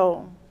mentally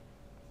ill.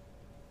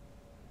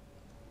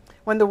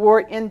 When the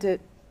war ended,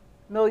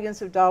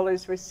 millions of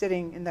dollars were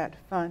sitting in that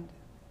fund.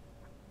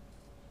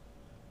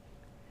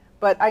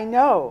 But I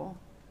know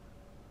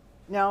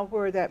now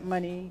where that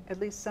money, at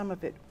least some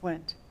of it,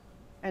 went,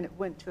 and it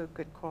went to a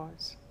good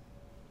cause.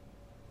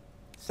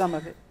 Some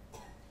of it.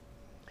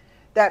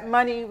 That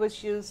money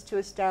was used to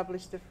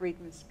establish the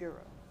Freedmen's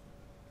Bureau.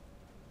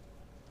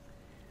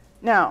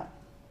 Now,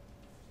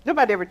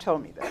 nobody ever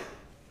told me that,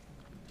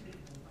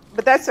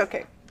 but that's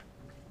okay.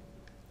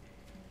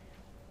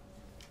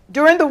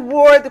 During the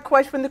war,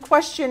 when the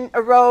question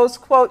arose,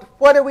 quote,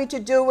 what are we to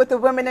do with the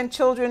women and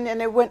children?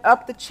 And it went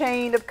up the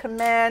chain of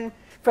command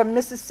from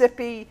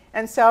Mississippi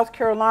and South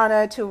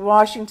Carolina to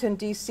Washington,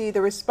 D.C.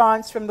 The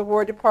response from the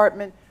War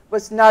Department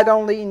was not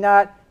only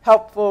not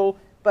helpful,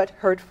 but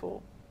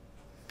hurtful.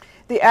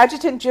 The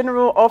Adjutant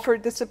General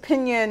offered this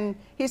opinion.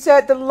 He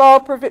said the law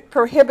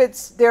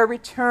prohibits their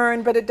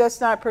return, but it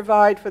does not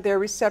provide for their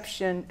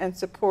reception and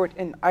support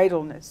in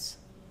idleness.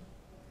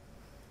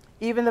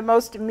 Even the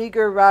most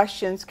meager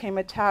rations came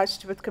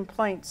attached with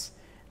complaints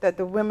that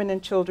the women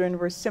and children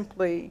were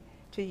simply,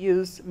 to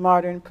use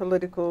modern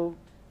political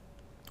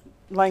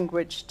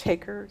language,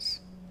 takers,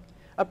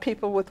 a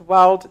people with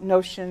wild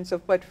notions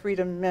of what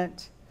freedom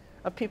meant,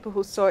 a people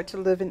who sought to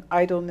live in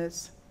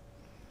idleness,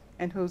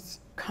 and whose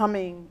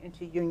coming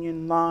into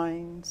Union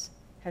lines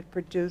had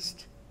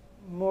produced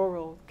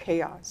moral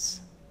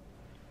chaos.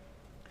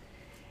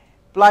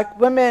 Black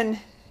women,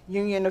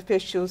 Union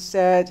officials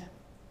said,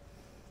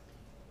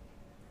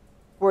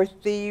 were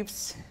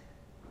thieves,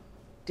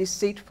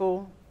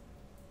 deceitful.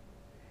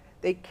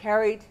 They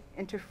carried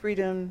into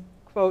freedom,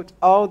 quote,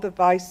 all the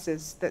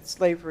vices that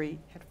slavery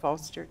had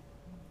fostered.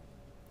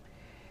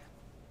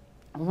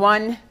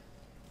 One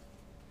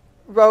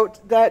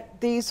wrote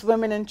that these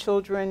women and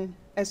children,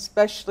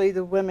 especially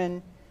the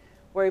women,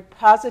 were a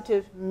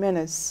positive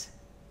menace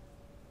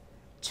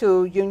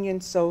to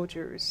Union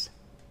soldiers.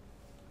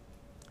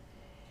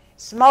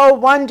 Small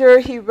wonder,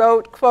 he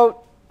wrote, quote,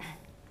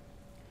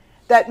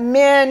 that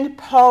men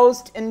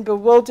paused in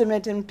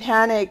bewilderment and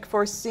panic,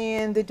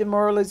 foreseeing the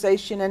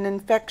demoralization and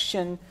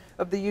infection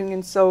of the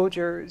Union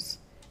soldiers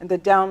and the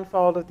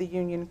downfall of the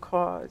Union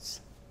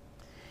cause.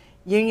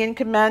 Union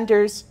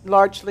commanders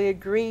largely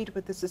agreed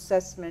with this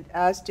assessment,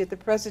 as did the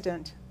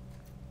president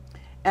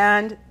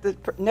and the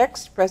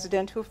next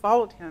president who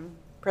followed him,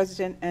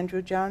 President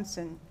Andrew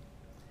Johnson.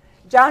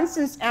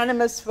 Johnson's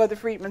animus for the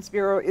Freedmen's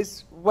Bureau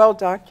is well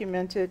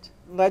documented,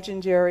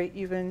 legendary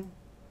even.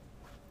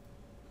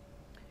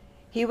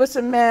 He was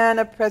a man,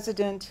 a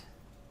president,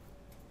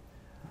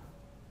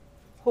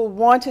 who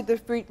wanted the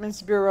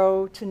Freedmen's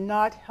Bureau to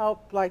not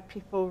help black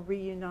people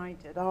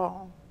reunite at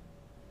all.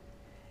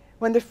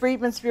 When the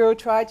Freedmen's Bureau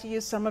tried to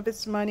use some of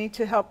its money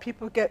to help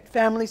people get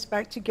families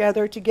back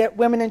together, to get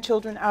women and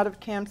children out of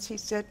camps, he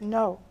said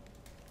no,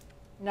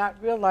 not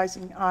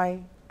realizing,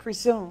 I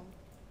presume,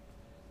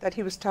 that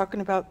he was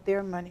talking about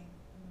their money.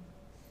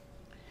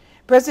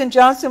 President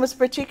Johnson was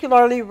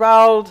particularly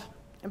riled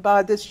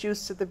by this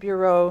use of the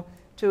Bureau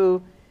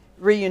to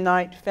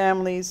reunite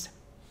families.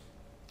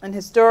 And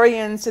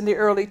historians in the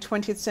early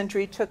 20th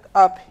century took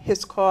up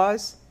his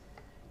cause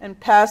and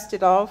passed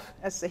it off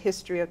as the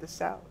history of the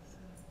South.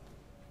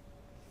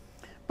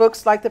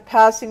 Books like The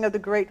Passing of the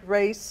Great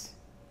Race,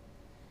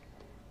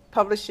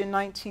 published in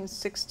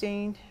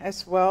 1916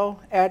 as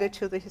well, added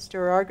to the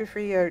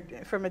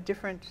historiography from a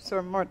different,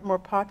 sort of more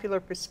popular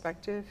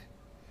perspective.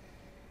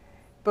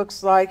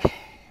 Books like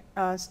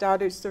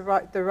Stoddard's The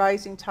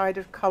Rising Tide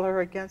of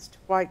Color Against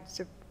White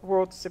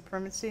World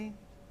Supremacy.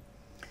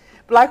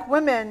 Black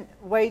women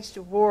waged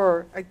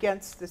war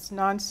against this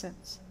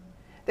nonsense.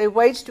 They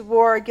waged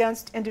war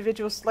against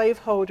individual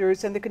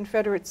slaveholders and the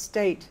Confederate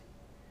state.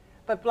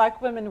 But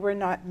black women were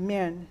not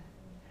men,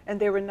 and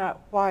they were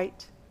not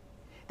white.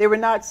 They were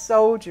not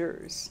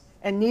soldiers,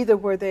 and neither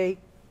were they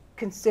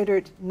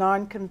considered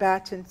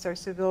non-combatants or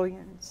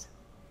civilians.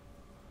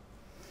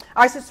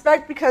 I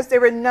suspect because they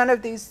were none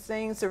of these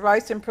things, the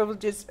rights and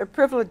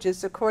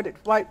privileges accorded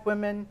white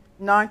women,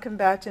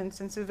 non-combatants,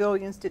 and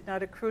civilians did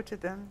not accrue to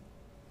them.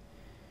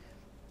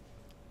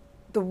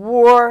 The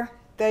war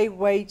they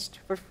waged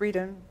for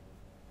freedom,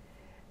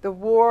 the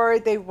war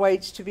they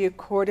waged to be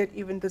accorded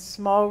even the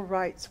small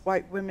rights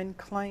white women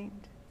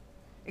claimed,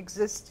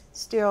 exist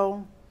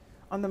still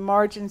on the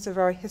margins of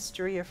our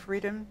history of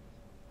freedom,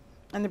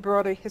 and the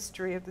broader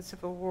history of the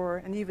Civil War,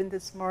 and even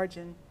this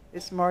margin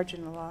is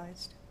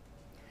marginalized.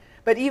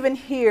 But even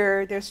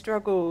here, their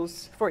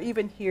struggles have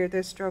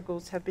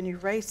been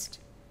erased.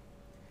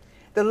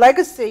 The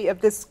legacy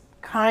of this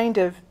kind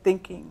of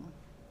thinking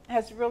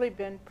has really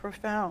been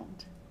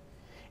profound.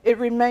 It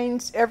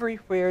remains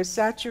everywhere,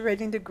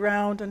 saturating the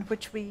ground on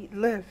which we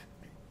live.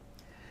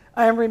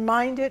 I am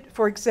reminded,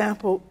 for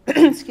example,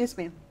 excuse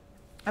me,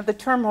 of the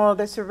turmoil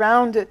that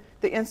surrounded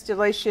the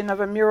installation of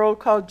a mural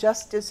called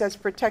Justice as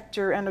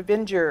Protector and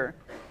Avenger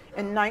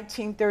in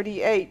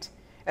 1938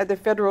 at the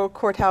federal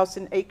courthouse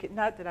in Aiken.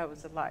 Not that I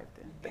was alive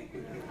then, but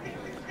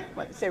I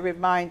want to say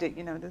reminded,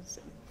 this.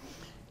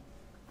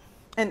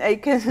 In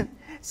Aiken,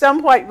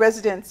 some white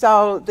residents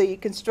saw the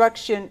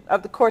construction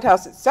of the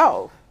courthouse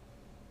itself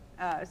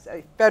as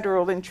a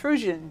federal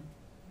intrusion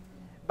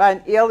by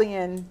an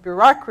alien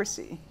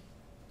bureaucracy.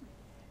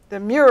 The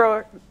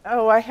mural,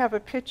 oh, I have a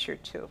picture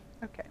too.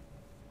 Okay.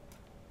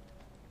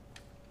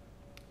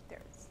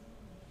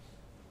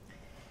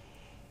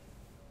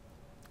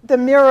 The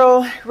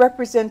mural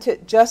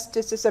represented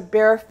Justice as a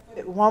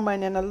barefooted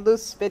woman in a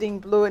loose-fitting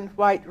blue and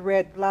white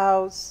red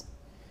blouse.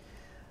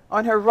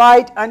 On her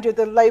right, under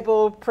the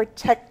label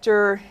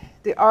Protector,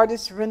 the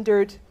artist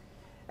rendered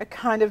a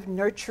kind of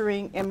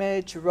nurturing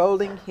image,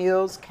 rolling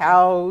hills,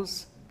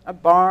 cows, a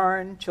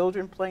barn,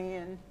 children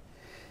playing.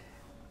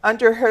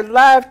 Under her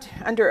left,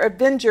 under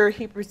Avenger,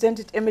 he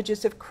presented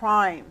images of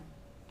crime,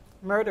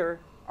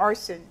 murder,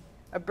 arson,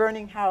 a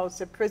burning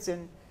house, a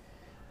prison,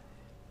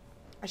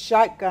 a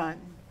shotgun.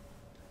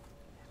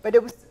 But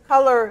it was the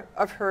color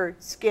of her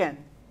skin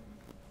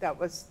that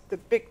was the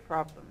big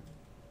problem.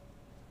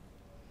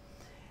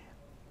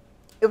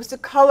 It was the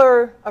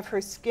color of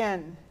her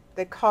skin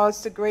that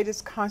caused the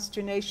greatest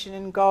consternation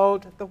and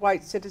galled the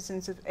white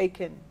citizens of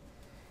Aiken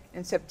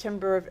in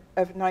September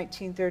of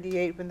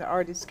 1938 when the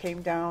artist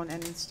came down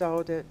and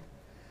installed it.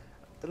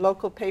 The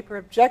local paper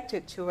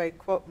objected to a,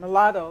 quote,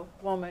 mulatto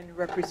woman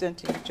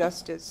representing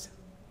justice.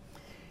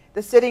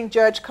 The sitting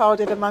judge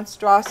called it a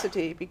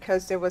monstrosity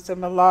because there was a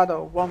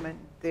mulatto woman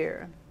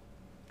there.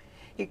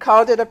 He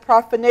called it a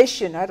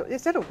profanation.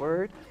 Is that a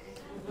word?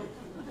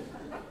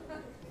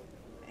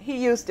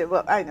 He used it.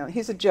 Well, I know.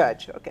 He's a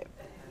judge. Okay.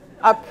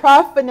 A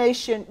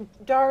profanation.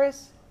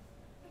 Doris?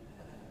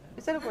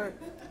 Is that a word?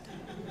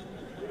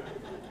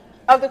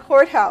 Of the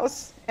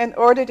courthouse and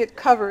ordered it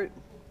covered.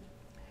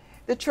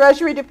 The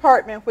Treasury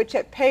Department, which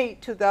had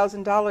paid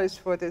 $2,000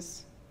 for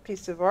this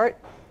piece of art,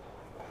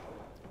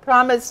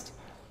 promised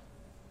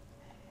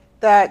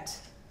that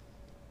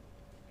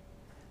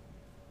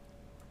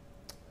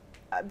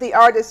the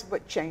artist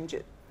would change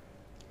it,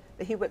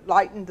 that he would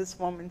lighten this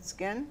woman's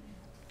skin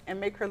and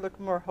make her look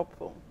more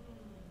hopeful.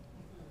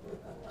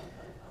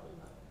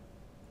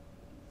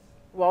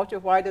 Walter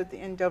White of the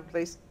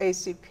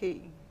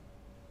NAACP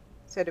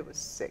said it was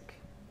sick.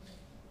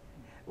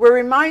 We're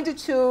reminded,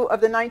 too, of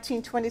the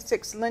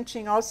 1926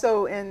 lynching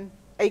also in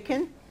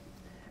Aiken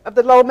of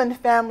the Lohman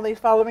family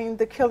following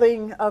the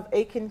killing of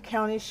Aiken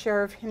County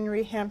Sheriff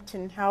Henry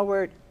Hampton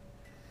Howard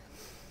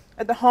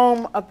at the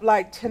home of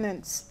black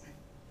tenants.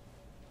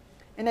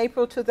 In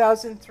April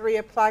 2003,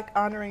 a plaque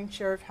honoring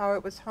Sheriff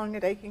Howard was hung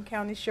at Aiken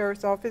County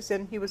Sheriff's Office,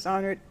 and he was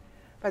honored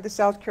by the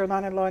South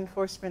Carolina Law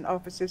Enforcement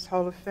Officers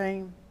Hall of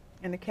Fame.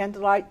 In a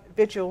candlelight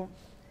vigil,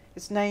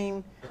 his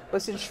name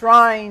was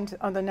enshrined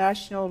on the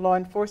National Law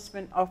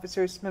Enforcement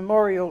Officers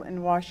Memorial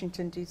in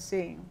Washington,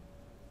 D.C.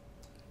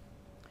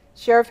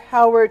 Sheriff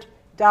Howard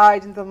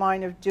died in the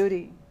line of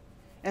duty,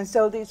 and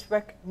so these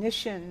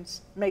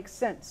recognitions make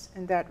sense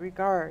in that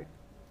regard.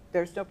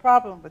 There's no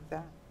problem with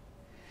that.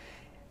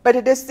 But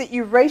it is the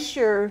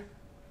erasure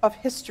of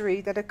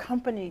history that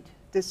accompanied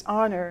this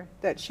honor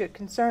that should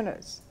concern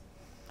us.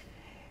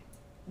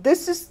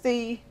 This is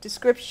the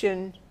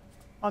description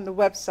on the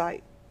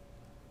website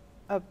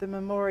of the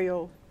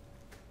memorial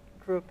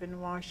group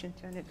in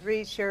Washington. It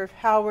reads, Sheriff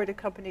Howard,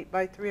 accompanied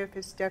by 3 of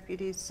his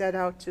deputies, set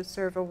out to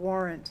serve a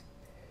warrant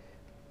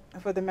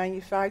for the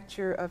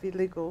manufacture of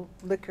illegal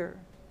liquor.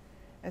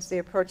 As they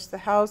approached the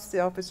house, the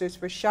officers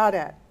were shot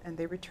at, and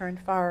they returned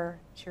fire.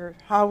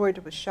 Sheriff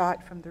Howard was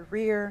shot from the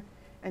rear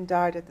and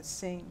died at the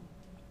scene.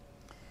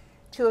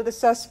 2 of the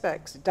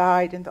suspects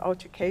died in the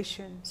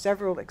altercation.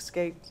 Several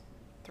escaped.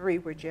 3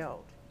 were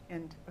jailed.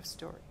 End of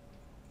story.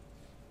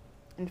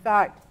 In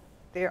fact,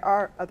 there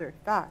are other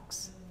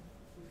facts.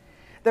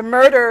 The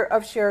murder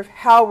of Sheriff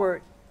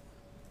Howard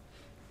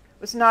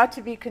was not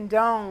to be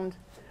condoned,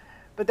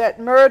 but that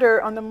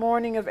murder on the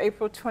morning of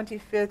April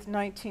 25th,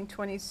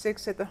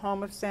 1926, at the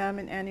home of Sam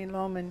and Annie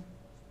Lohman,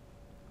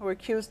 who were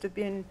accused of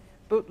being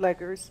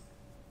bootleggers,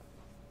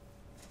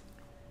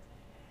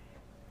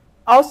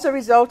 also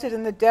resulted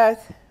in the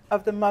death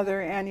of the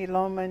mother, Annie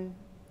Lohman,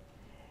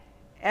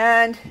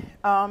 and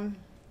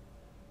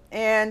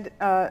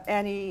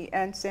Annie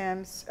and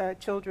Sam's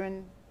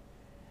children,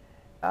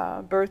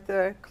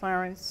 Bertha,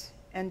 Clarence,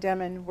 and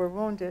Demon, were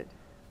wounded.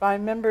 5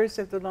 members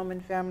of the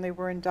Lohman family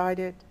were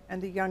indicted,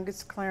 and the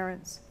youngest,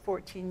 Clarence,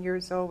 14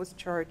 years old, was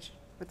charged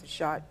with the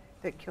shot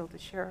that killed the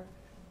sheriff.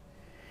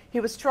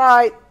 He was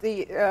tried.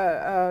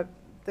 The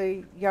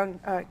the young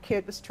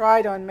kid was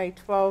tried on May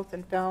 12th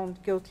and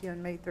found guilty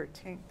on May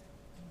 13th.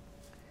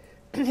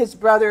 His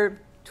brother,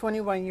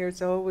 21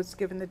 years old, was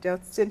given the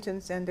death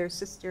sentence, and their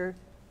sister,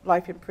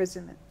 life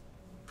imprisonment.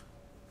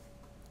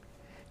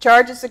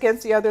 Charges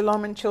against the other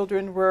Loman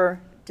children were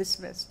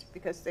dismissed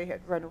because they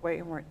had run away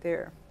and weren't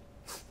there.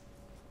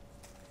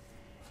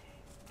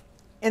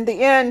 In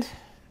the end,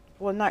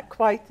 well, not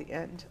quite the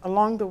end,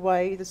 along the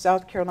way, the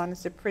South Carolina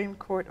Supreme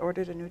Court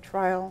ordered a new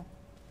trial.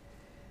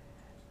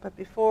 But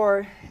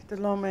before the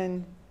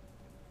Loman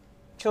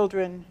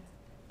children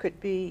could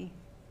be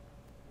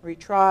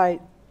retried,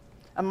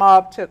 a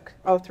mob took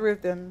all three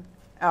of them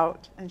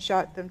out and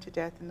shot them to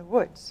death in the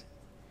woods.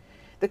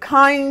 The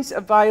kinds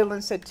of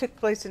violence that took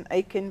place in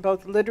Aiken,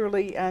 both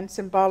literally and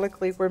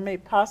symbolically, were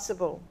made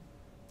possible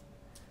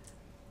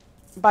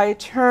by a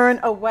turn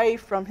away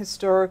from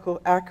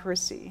historical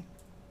accuracy,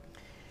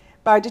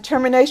 by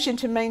determination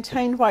to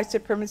maintain white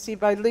supremacy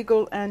by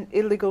legal and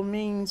illegal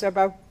means, or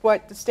by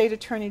what the State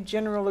Attorney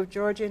General of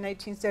Georgia in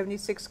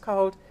 1876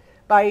 called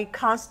by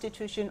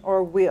constitution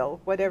or will,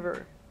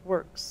 whatever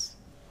works.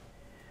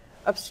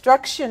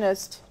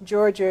 Obstructionist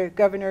Georgia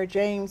Governor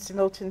James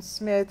Milton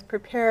Smith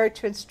prepared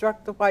to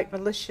instruct the white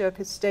militia of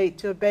his state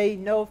to obey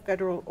no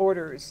federal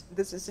orders.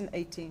 This is in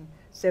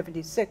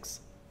 1876.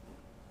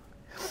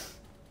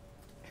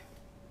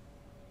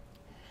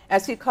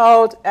 As he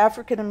called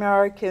African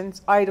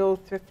Americans idle,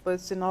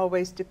 thriftless, and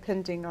always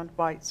depending on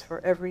whites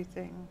for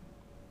everything.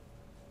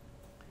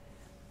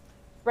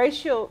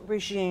 Racial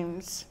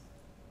regimes,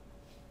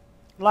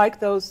 like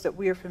those that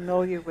we are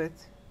familiar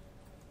with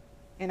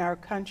in our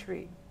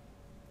country,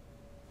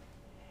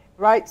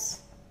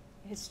 writes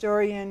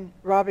historian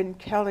Robin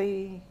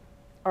Kelly,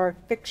 are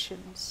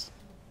fictions.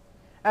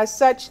 As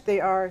such, they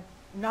are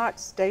not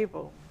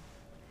stable.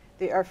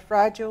 They are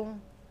fragile.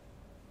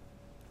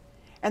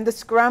 And the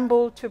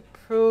scramble to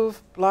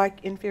prove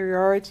black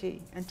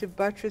inferiority and to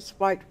buttress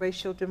white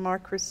racial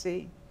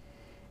democracy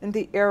in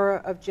the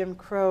era of Jim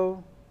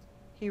Crow,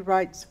 he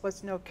writes,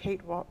 was no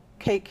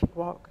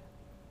cakewalk.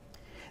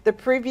 The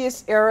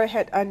previous era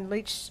had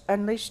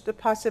unleashed the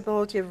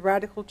possibility of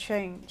radical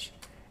change,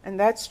 and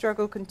that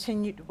struggle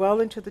continued well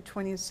into the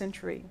 20th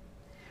century,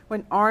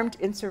 when armed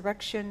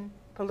insurrection,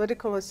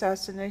 political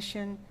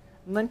assassination,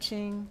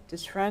 lynching,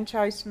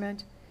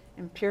 disfranchisement,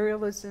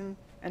 imperialism,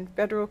 and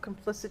federal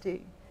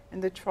complicity in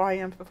the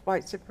triumph of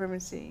white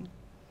supremacy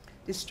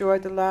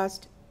destroyed the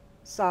last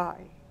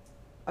sigh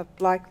of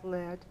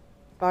black-led,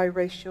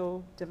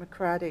 biracial,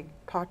 democratic,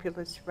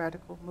 populist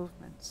radical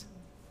movements.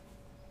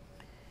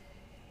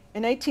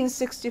 In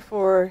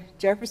 1864,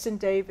 Jefferson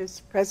Davis,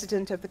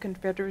 president of the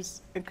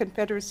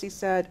Confederacy,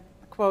 said,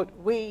 quote,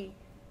 "We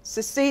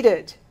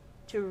seceded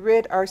to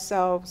rid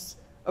ourselves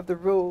of the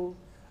rule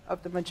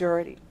of the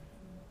majority."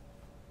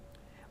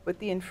 With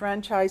the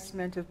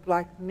enfranchisement of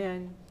black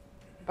men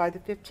by the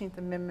 15th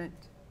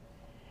Amendment,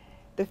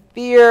 the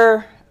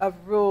fear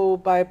of rule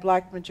by a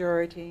black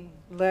majority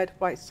led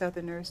white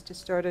Southerners to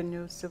start a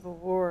new civil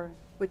war,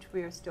 which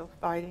we are still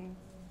fighting.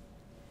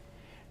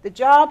 The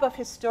job of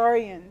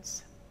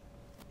historians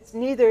is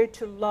neither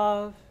to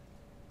love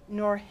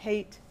nor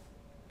hate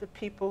the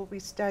people we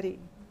study.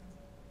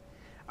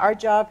 Our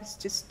job is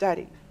to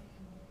study,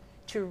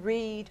 to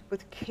read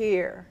with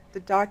care the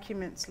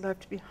documents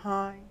left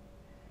behind.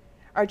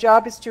 Our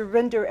job is to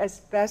render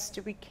as best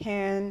we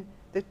can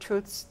the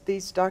truths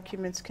these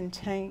documents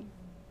contain.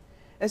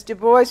 As Du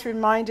Bois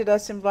reminded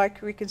us in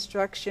Black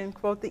Reconstruction,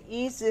 quote, "The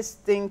easiest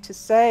thing to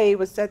say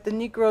was that the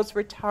Negroes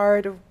were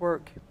tired of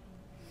work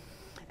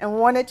and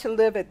wanted to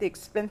live at the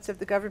expense of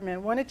the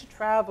government, wanted to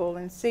travel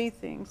and see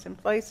things and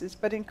places,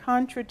 but in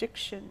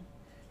contradiction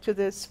to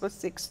this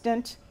was the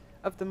extent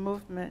of the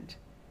movement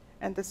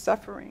and the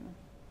suffering."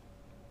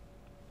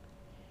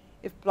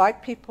 If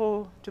black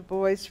people, Du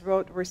Bois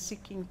wrote, were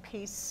seeking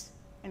peace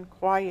and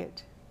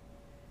quiet,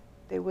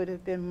 they would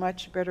have been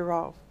much better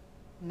off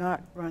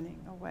not running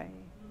away.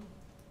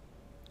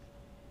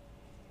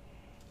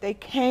 They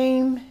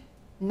came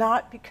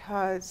not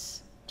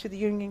because to the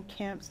Union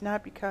camps,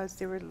 not because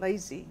they were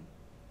lazy,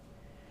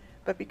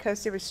 but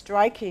because they were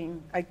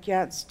striking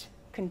against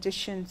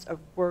conditions of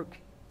work.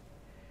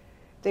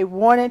 They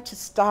wanted to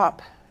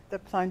stop the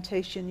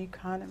plantation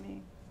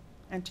economy,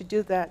 and to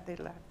do that, they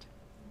left.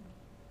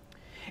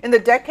 In the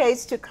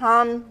decades to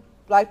come,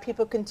 black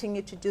people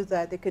continue to do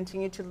that. They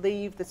continue to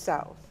leave the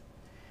South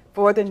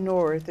for the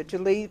North, or to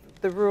leave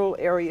the rural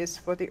areas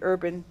for the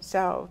urban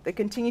South. They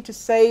continue to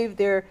save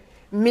their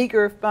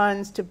meager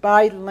funds to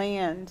buy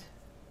land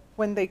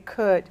when they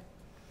could,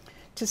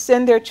 to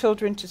send their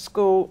children to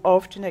school,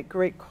 often at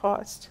great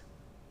cost.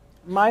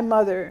 My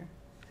mother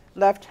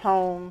left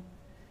home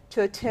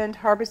to attend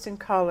Harbison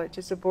College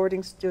as a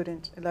boarding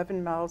student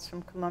 11 miles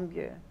from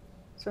Columbia,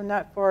 so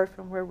not far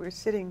from where we're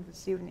sitting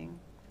this evening,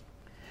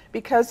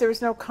 because there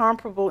was no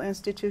comparable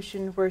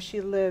institution where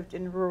she lived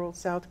in rural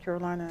South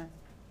Carolina.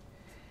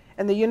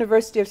 And the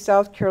University of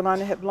South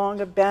Carolina had long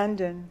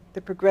abandoned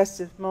the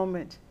progressive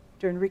moment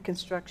during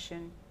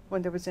Reconstruction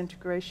when there was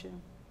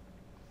integration.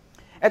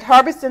 At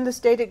Harbison, the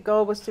stated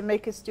goal was to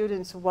make his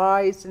students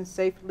wise and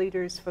safe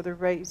leaders for the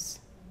race.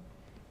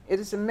 It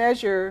is a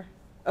measure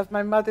of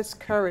my mother's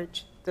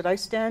courage that I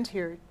stand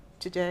here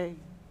today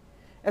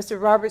as the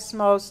Robert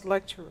Smalls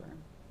lecturer.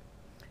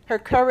 Her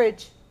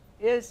courage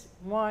is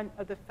one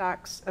of the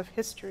facts of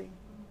history.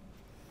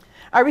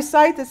 I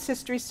recite this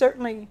history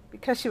certainly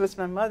because she was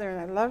my mother and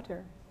I loved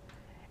her,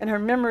 and her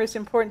memory is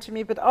important to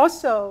me, but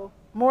also,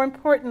 more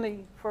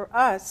importantly for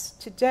us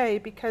today,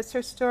 because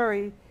her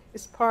story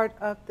is part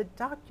of the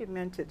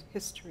documented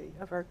history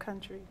of our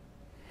country.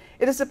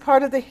 It is a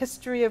part of the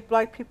history of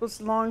Black people's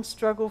long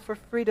struggle for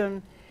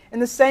freedom in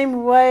the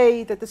same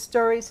way that the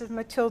stories of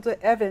Matilda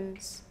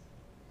Evans,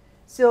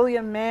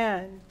 Celia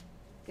Mann,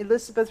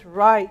 Elizabeth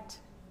Wright,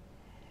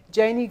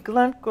 Janie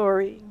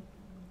Glymph,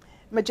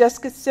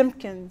 Majeska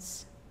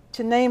Simpkins,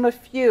 to name a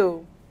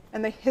few,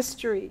 and the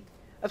history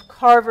of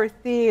Carver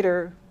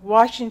Theater,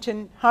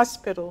 Washington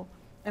Hospital,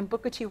 and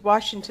Booker T.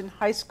 Washington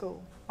High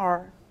School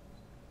are.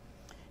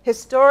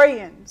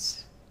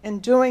 Historians, in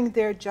doing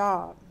their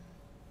job,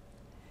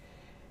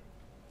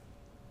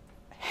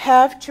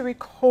 have to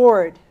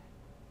record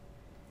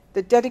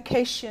the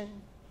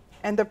dedication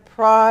and the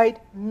pride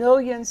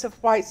millions of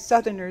white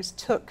Southerners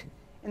took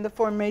in the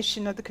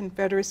formation of the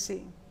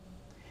Confederacy.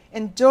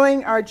 In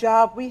doing our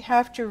job, we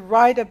have to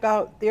write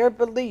about their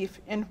belief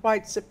in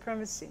white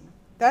supremacy.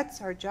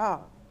 That's our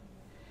job.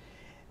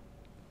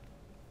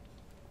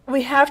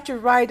 We have to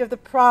write of the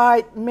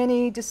pride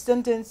many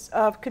descendants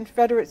of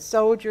Confederate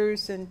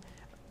soldiers and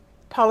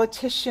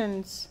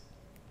politicians,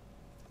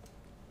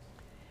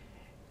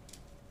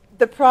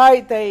 the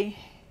pride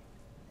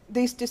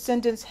these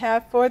descendants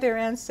have for their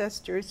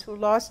ancestors who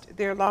lost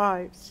their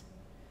lives.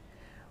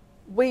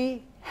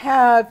 We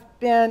have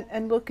been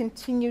and will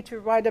continue to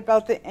write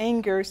about the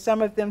anger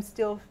some of them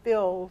still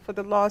feel for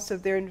the loss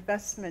of their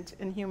investment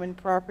in human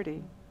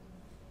property.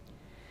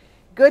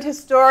 Good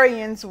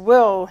historians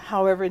will,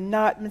 however,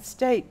 not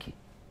mistake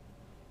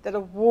that a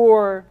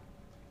war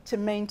to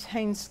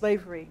maintain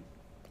slavery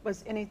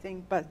was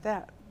anything but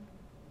that.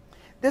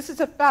 This is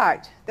a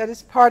fact that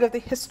is part of the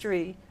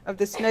history of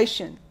this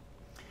nation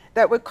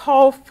that would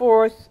call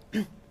forth,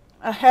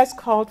 has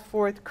called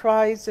forth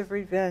cries of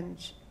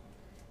revenge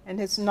in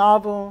his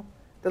novel,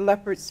 The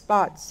Leopard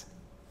Spots,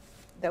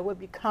 that would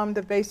become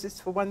the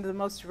basis for one of the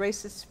most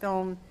racist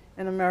films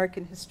in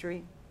American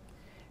history.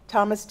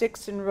 Thomas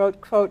Dixon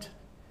wrote, quote,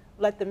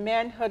 "Let the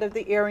manhood of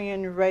the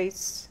Aryan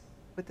race,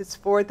 with its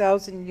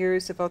 4,000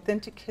 years of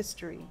authentic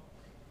history,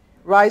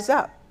 rise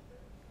up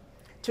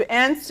to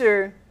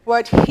answer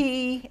what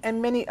he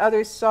and many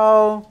others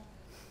saw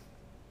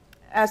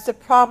as the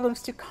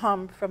problems to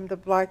come from the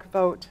Black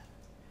vote,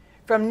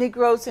 from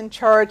Negroes in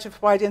charge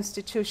of white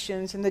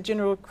institutions and the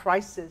general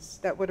crisis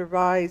that would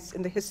arise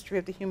in the history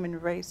of the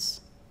human race."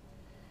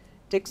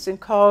 Dixon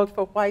called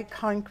for white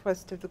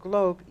conquest of the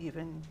globe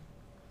even.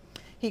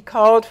 He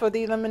called for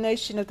the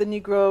elimination of the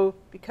Negro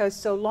because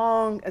so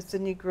long as the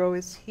Negro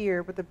is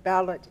here with a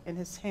ballot in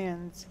his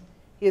hands,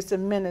 he is a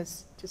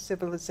menace to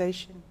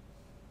civilization.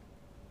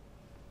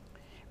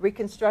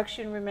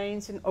 Reconstruction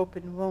remains an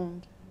open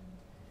wound.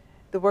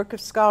 The work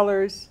of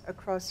scholars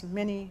across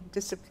many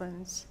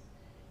disciplines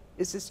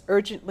is as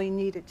urgently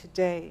needed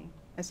today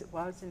as it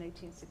was in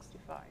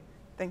 1865.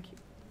 Thank you.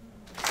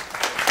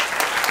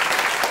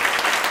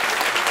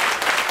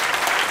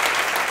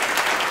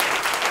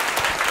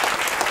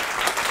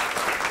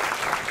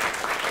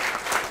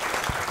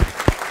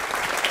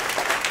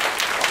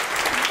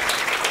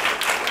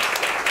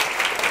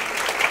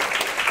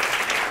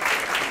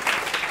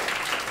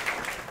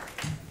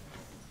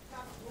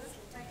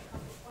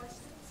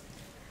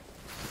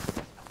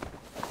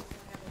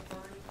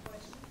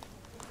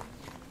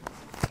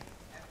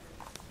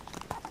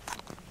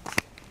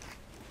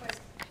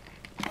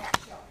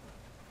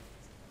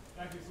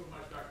 Thank you so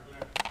much, Dr.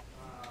 Glymph.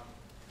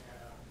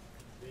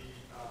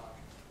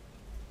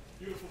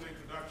 The beautiful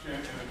introduction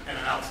and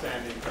an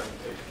outstanding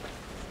presentation.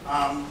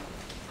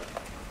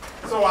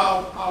 So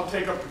I'll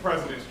take up the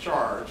president's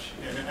charge,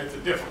 and it's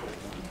a difficult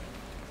one.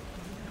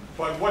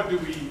 But what do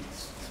we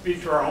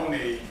speak to our own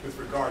age with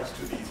regards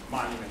to these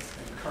monuments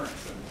and current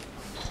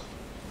symbols?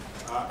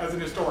 As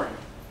an historian,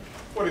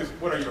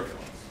 what are your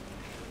thoughts?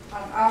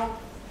 I'll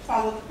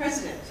follow the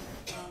president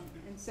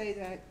and say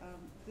that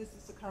this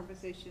is a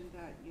conversation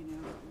that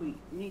we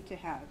need to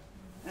have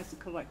as a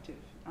collective.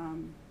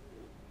 On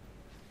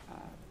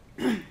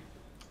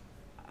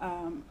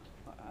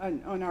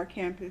our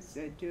campus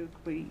at Duke,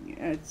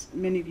 as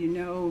many of you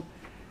know,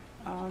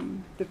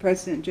 the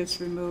president just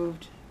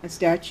removed a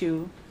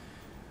statue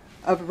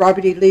of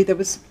Robert E. Lee that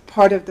was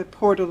part of the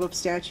portal of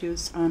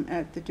statues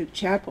at the Duke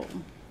Chapel.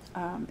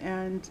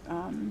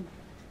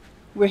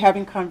 We're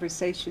having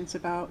conversations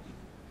about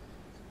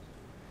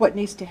what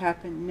needs to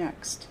happen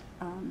next.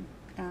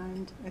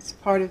 And as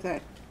part of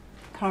that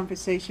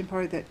conversation,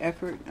 part of that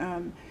effort,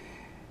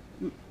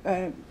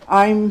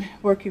 I'm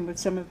working with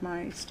some of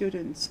my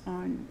students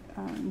on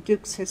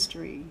Duke's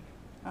history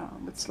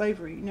with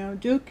slavery. Now,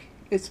 Duke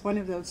is one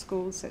of those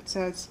schools that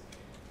says,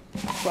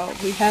 well,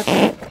 we have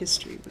no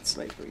history with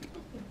slavery.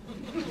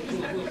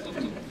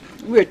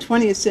 We're a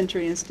 20th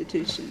century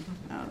institution,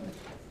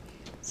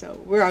 so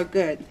we're all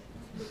good.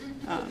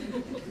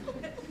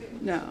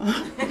 No.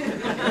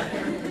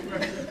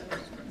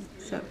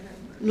 So,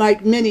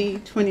 like many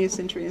 20th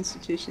century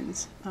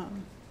institutions,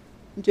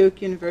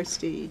 Duke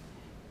University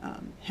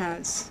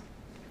has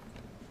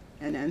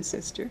an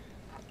ancestor,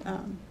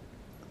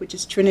 which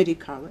is Trinity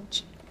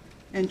College.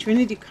 And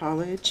Trinity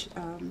College,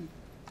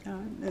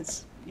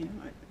 as you know,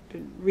 I've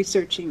been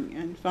researching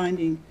and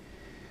finding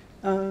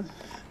a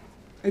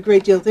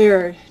great deal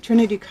there.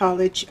 Trinity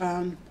College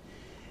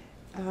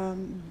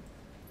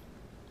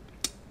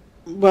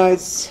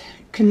was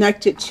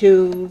connected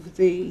to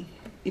the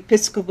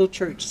Episcopal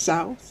Church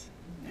South.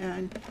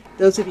 And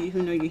those of you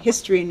who know your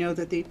history know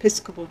that the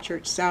Episcopal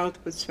Church South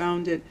was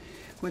founded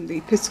when the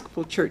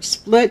Episcopal Church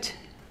split,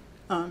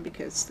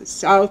 because the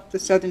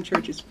southern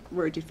churches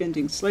were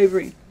defending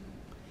slavery.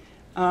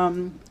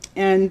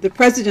 And the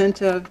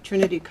president of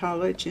Trinity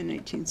College in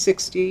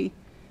 1860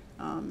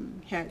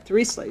 had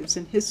 3 slaves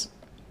in his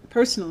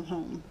personal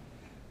home,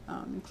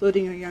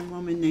 including a young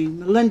woman named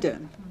Melinda.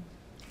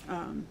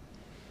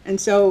 And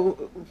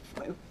so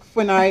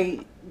when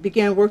I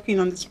began working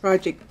on this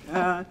project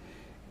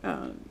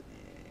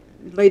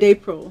late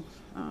April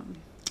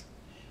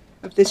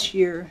of this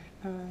year,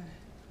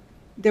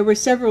 there were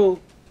several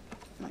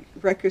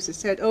records that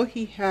said, oh,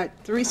 he had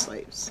 3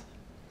 slaves.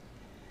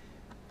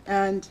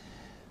 And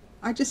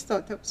I just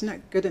thought that was not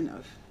good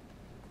enough.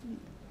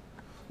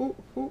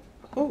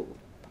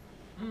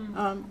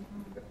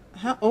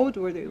 How old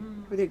were they?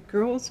 Were they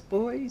girls,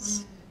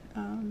 boys?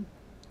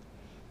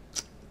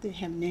 They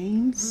have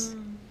names.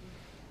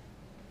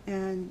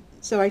 And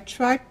so I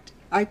kept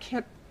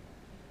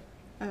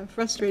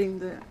frustrating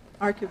the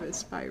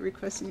archivist by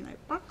requesting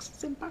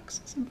boxes and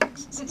boxes and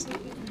boxes.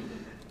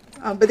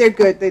 But they're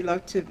good. They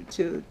love to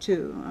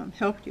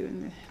help you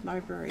in the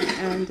library.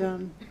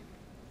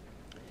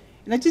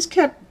 And I just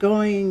kept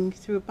going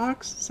through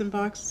boxes and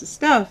boxes of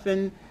stuff.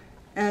 And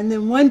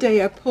then one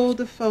day I pulled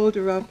the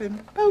folder up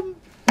and boom,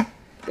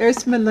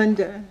 there's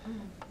Melinda.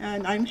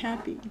 And I'm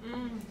happy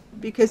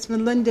because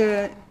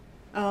Melinda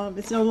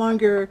is no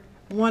longer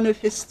one of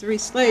his 3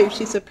 slaves.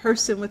 She's a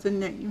person with a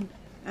name.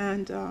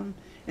 And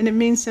it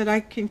means that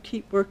I can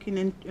keep working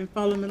and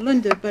follow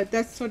Melinda. But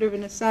that's sort of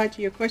an aside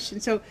to your question.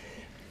 So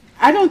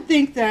I don't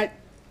think that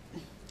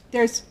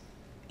there's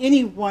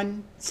any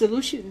one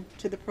solution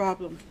to the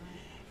problem.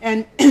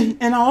 And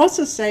I'll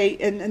also say,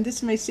 and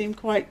this may seem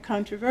quite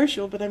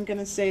controversial, but I'm going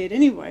to say it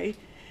anyway,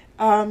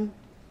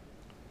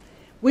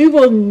 we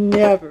will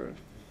never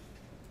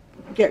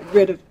get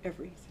rid of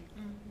everything.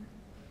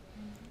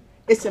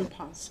 It's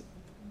impossible.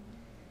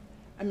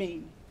 I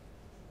mean,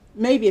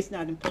 maybe it's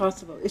not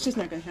impossible. It's just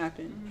not going to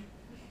happen.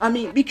 I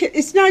mean, because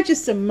it's not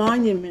just the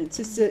monuments.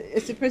 It's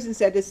the president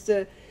said, it's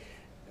the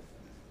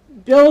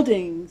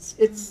buildings,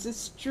 it's the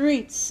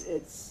streets,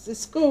 it's the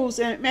schools,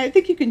 and I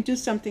think you can do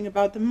something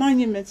about the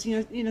monuments.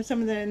 You know, some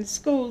of them in the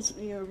schools,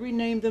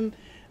 rename them.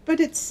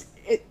 But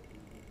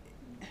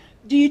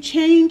do you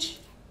change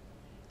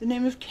the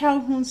name of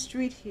Calhoun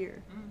Street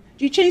here?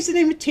 Do you change the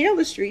name of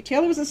Taylor Street?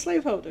 Taylor was a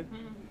slaveholder.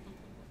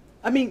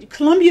 I mean,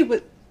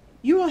 Columbia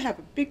you all have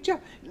a big job.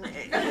 But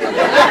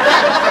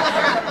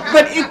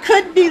it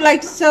could be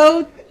like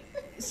so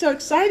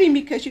exciting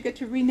because you get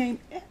to rename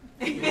it.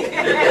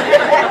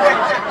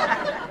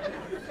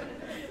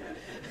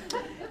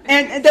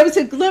 And there was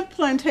a Glymph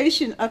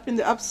plantation up in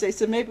the upstate,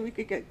 so maybe we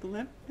could get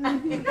Glymph.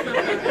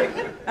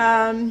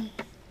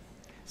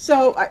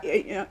 So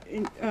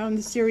on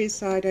the serious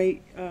side,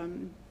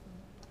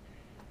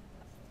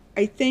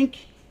 I think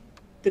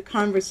the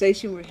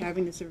conversation we're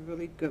having is a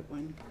really good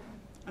one.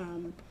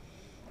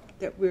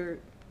 That we're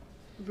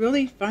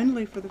really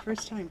finally, for the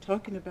first time,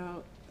 talking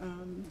about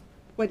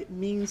what it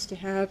means to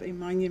have a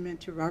monument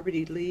to Robert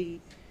E.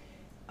 Lee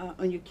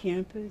on your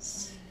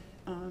campus,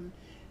 on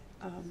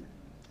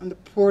the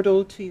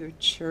portal to your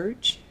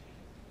church,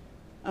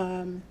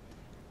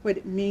 what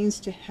it means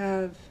to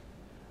have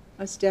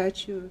a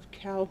statue of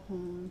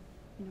Calhoun,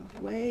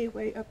 way,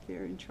 way up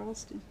there in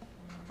Charleston.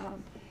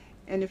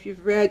 And if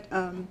you've read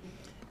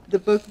the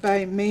book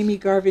by Mamie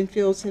Garvin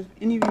Fields, have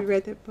any of you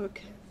read that book?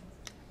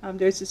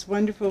 There's this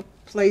wonderful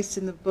place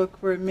in the book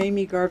where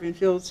Mamie Garvin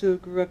Fields, who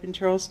grew up in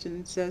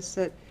Charleston, says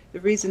that the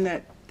reason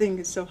that thing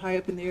is so high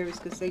up in the air is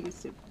because they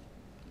used to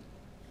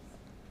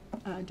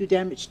do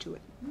damage to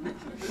it.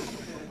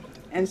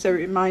 And so it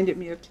reminded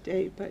me of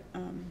today. But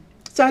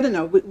so I don't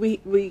know.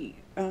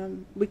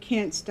 We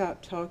can't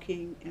stop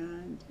talking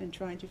and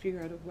trying to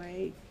figure out a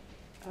way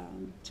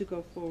to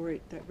go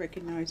forward that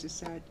recognizes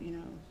that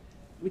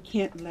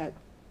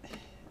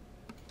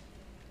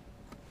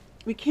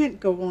we can't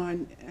go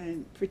on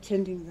and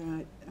pretending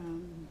that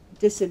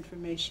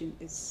disinformation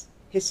is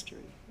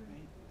history,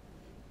 right?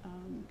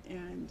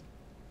 And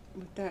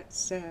with that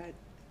said,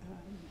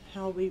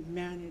 how we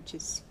manage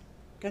is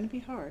going to be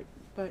hard,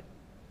 but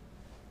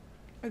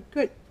a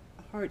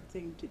hard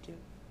thing to do.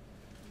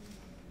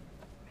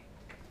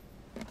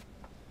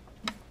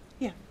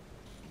 Yeah.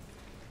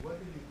 What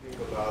do you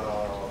think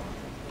about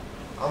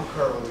I'm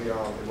currently in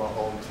my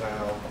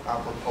hometown.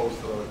 I proposed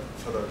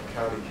to the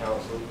county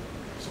council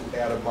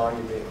to add a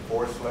monument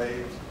for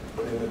slaves,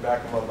 but in the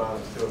back of my mind,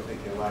 I'm still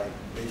thinking like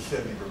they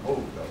should be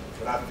removed though.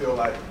 And I feel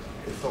like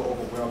it's so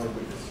overwhelming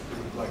with the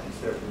street, like you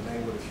said, the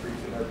name of the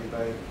streets and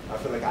everything. I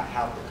feel like I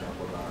have to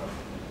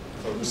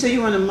compromise. So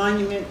you want a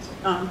monument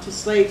to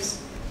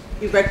slaves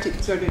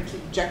erected sort of to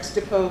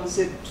juxtapose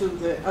it to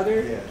the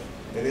other? Yes.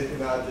 And it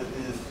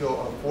just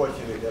feel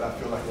unfortunate that I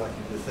feel like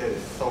you just said,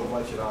 it's so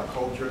much in our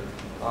culture,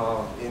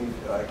 in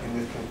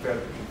this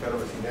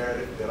Confederacy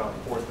narrative that I'm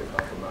forced to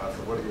compromise.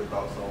 So what are your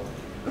thoughts on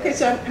that? Okay,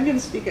 so I'm going to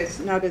speak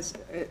not as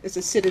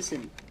a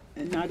citizen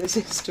and not as a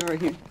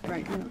historian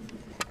right now.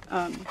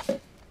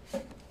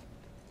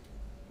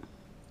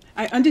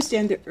 I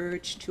understand the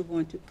urge to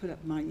want to put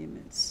up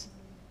monuments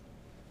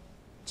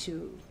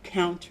to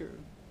counter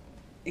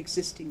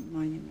existing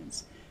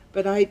monuments,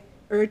 but I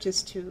urge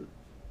us to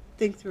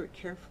think through it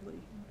carefully,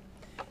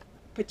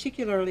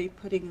 particularly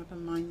putting up a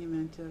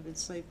monument of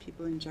enslaved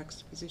people in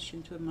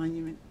juxtaposition to a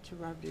monument to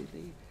Robert E.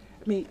 Lee.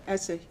 I mean,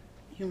 as a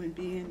human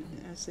being,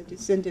 as a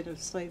descendant of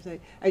slaves,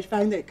 I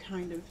find that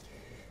kind of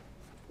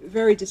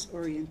very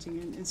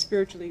disorienting and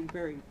spiritually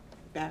very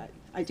bad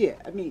idea.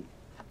 I mean,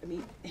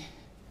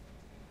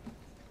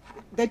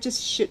 that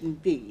just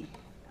shouldn't be.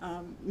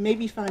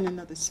 Maybe find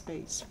another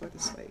space for the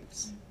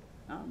slaves,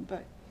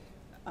 but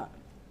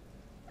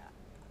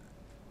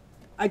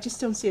I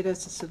just don't see it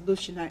as a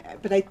solution.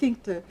 But I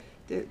think the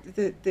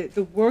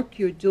work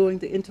you're doing,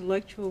 the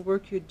intellectual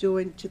work you're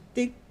doing to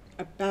think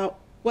about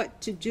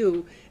what to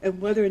do and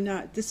whether or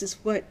not this is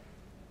what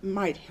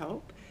might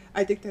help,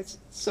 I think that's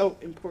so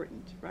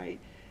important, right?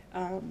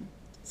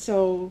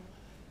 So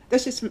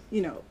that's just,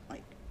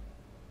 like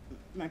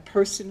my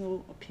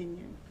personal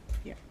opinion.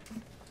 Yeah.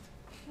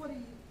 What do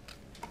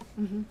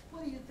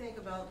you think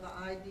about the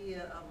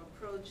idea of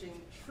approaching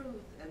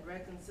truth and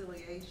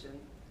reconciliation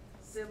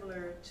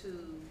similar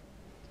to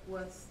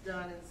what's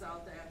done in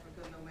South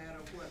Africa, no matter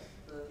what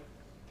the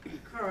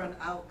current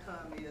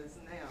outcome is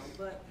now?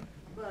 But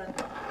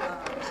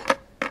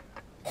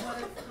what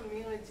if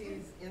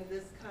communities in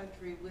this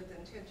country with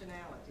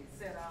intentionality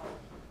set out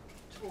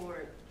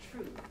toward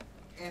truth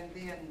and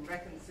then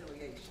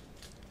reconciliation?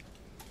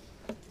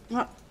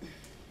 Well,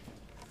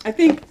 I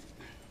think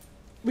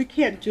we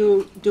can't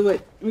do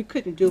it. We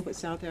couldn't do what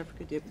South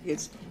Africa did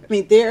because, I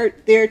mean,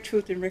 their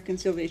truth and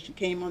reconciliation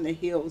came on the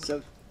heels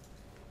of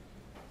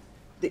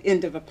the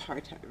end of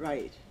apartheid,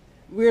 right?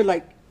 We're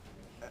like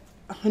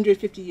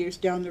 150 years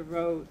down the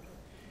road.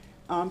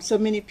 So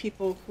many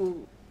people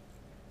who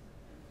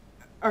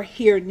are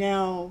here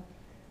now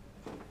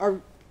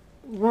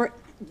didn't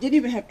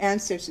even have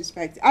ancestors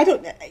back then.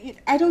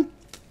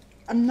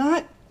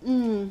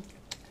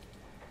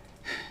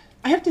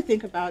 I have to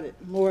think about it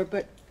more,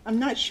 but I'm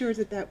not sure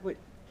that would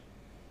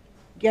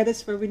get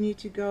us where we need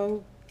to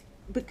go.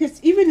 Because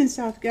even in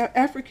South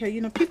Africa,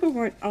 people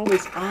weren't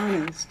always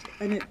honest.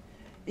 And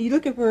you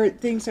look at where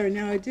things are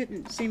now, it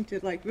didn't seem to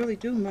really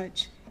do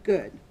much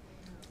good.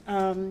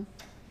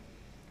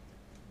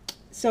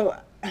 So,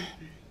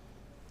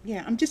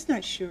 yeah, I'm just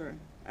not sure.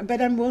 But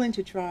I'm willing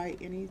to try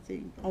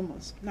anything,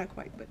 almost. Not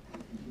quite, but.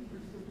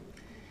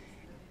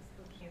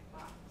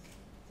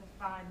 To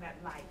find that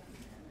light.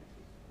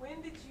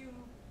 When did you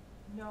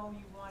know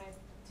you wanted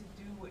to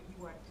do what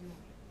you are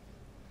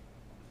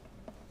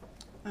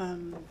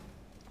doing?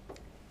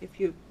 If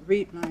you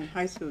read my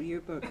high school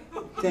yearbook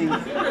thing,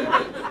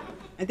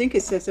 I think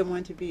it says I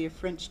want to be a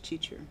French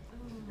teacher.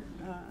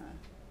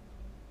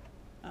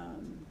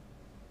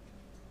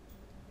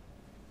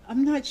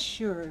 I'm not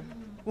sure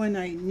when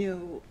I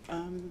knew.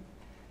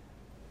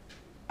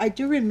 I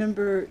do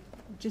remember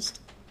just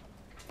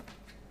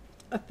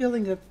a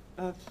feeling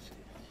of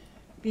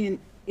being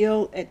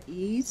ill at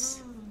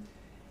ease.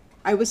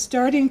 I was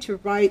starting to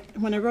write,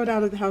 when I wrote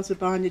Out of the House of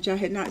Bondage, I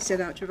had not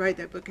set out to write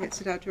that book. I had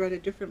set out to write a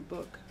different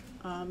book.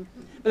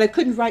 But I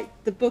couldn't write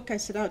the book I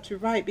set out to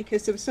write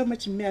because there was so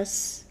much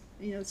mess,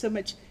 so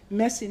much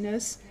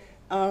messiness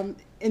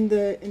in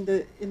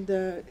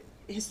the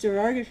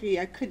historiography.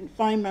 I couldn't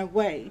find my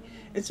way.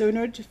 And so in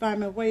order to find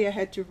my way, I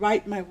had to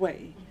write my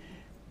way.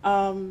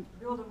 Build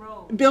a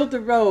road. Build the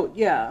road,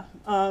 yeah,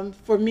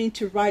 for me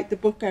to write the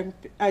book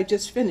I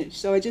just finished.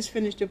 So I just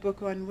finished a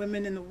book on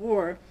women in the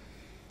war.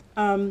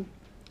 And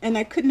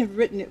I couldn't have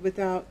written it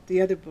without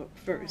the other book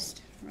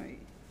first, right?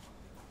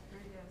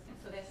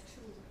 So that's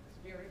two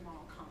very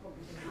long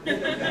compliments.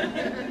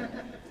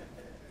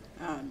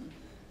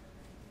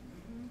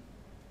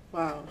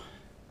 Wow.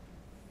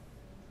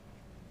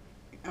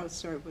 I'll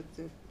start with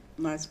the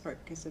last part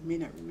because I may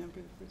not remember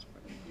the first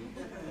part.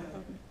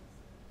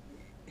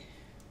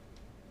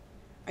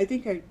 I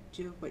think I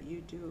do what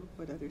you do,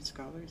 what other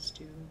scholars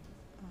do,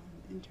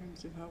 in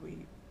terms of how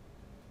we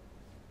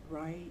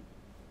write.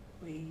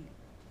 We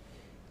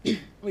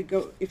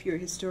go, if you're a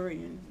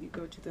historian, you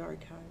go to the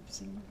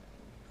archives and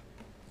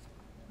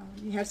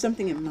you have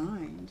something in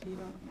mind. You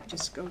don't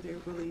just go there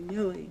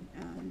willy-nilly,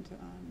 and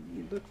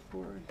you look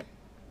for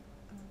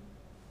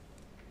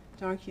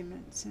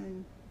documents.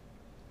 And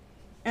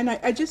And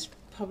I just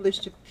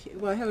published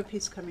well, I have a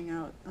piece coming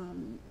out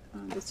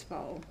this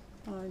fall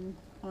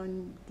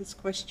on this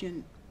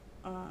question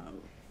of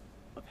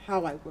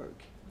how I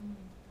work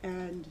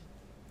and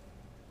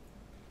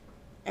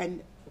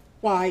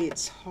why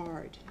it's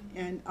hard.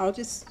 And I'll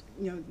just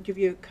give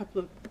you a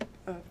couple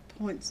of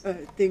points,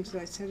 things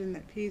that I said in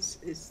that piece.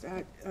 Is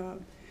that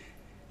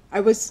I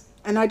was,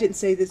 and I didn't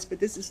say this, but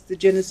this is the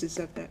genesis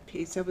of that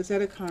piece. I was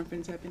at a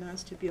conference. I've been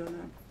asked to be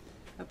on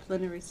a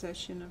plenary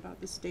session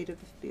about the state of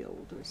the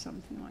field or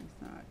something like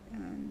that.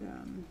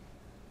 And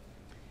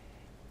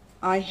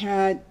I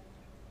had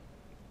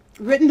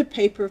written the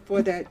paper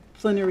for that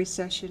plenary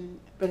session,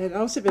 but had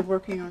also been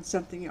working on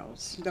something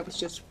else that was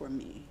just for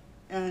me.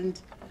 And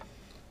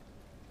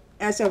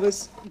as I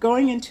was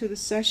going into the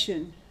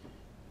session,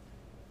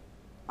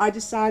 I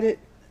decided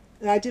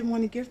that I didn't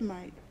want to give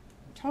my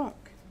talk.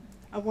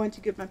 I wanted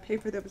to give my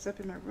paper that was up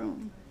in my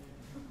room.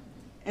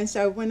 And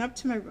so I went up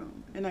to my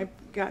room and I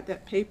got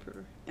that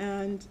paper.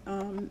 And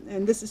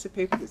this is a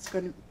paper that's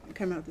going to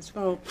come out this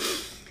fall.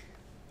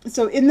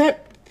 So in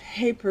that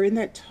paper, in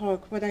that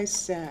talk, what I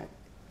said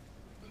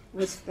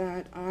was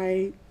that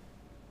I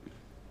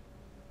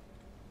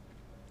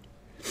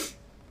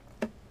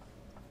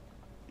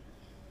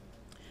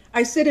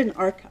sit in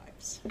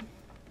archives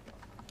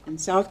in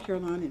South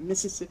Carolina, in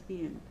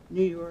Mississippi, and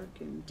New York,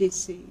 and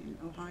D.C., and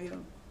Ohio,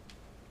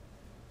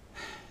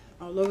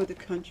 all over the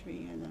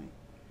country, and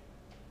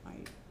I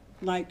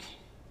like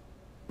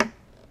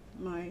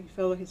my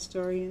fellow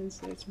historians.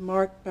 There's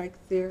Mark back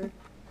there.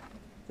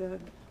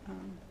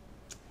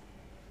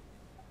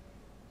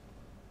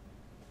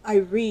 I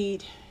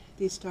read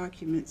these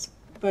documents,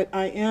 but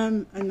I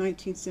am a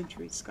 19th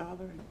century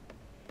scholar.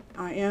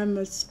 I am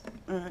a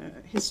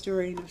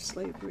historian of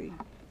slavery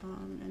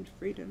and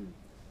freedom.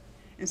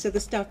 And so the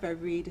stuff I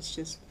read is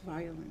just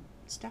violent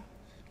stuff.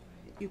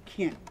 You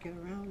can't get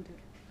around it.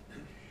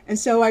 And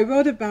so I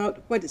wrote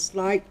about what it's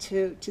like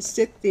to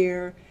sit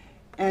there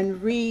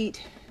and read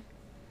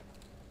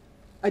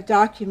a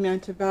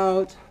document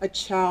about a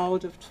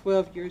child of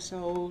 12 years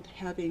old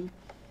having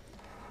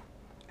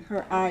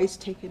her eyes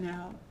taken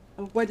out,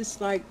 or what it's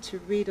like to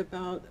read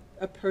about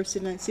a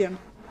person, I see I'm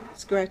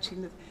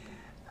scratching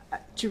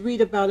to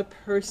read about a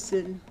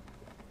person,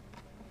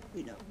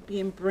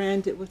 being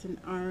branded with an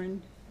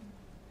iron.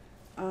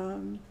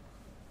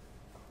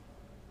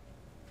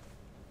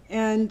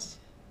 And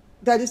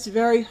that is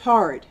very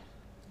hard.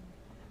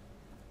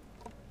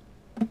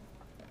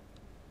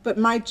 But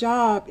my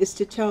job is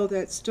to tell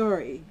that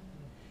story.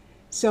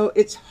 So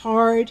it's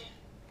hard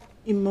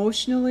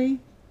emotionally,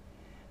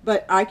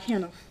 but I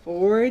can't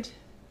afford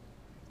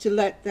to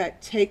let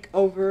that take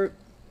over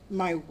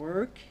my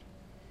work.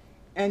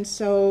 And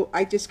so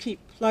I just keep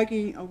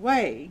plugging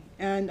away.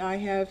 And I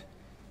have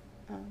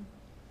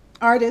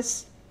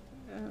artists,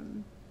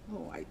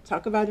 who I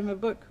talk about in my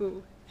book,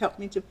 who help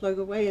me to plug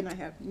away. And I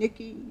have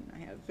Nikki, and I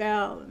have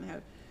Val, and I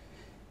have,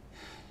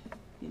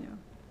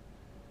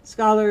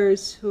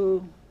 scholars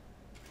who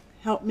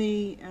help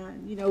me.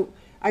 And,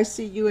 I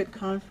see you at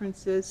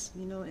conferences,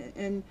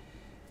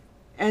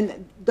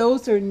 and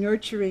those are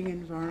nurturing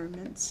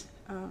environments.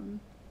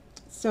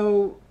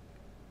 So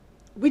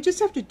we just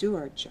have to do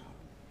our job.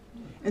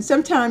 And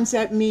sometimes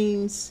that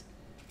means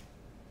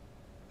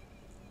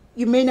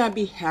you may not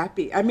be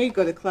happy. I may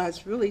go to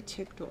class really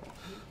ticked off.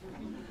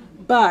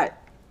 But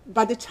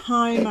by the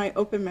time I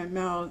open my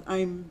mouth,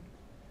 I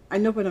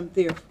know what I'm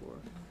there for.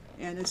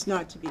 And it's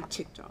not to be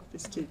ticked off,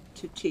 it's to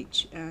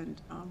teach. And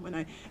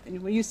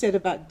when you said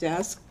about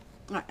desks,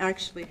 I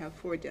actually have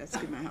 4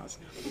 desks in my house.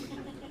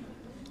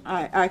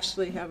 I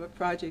actually have a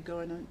project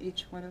going on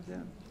each one of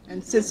them.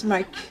 And since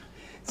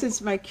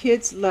my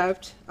kids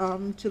left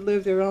to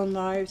live their own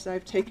lives,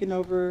 I've taken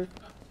over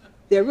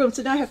their rooms.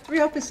 So now I have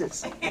 3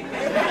 offices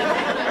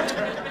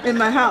in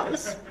my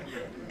house.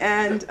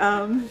 And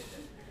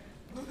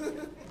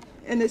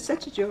it's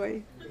such a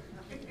joy.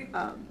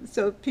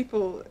 So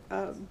people,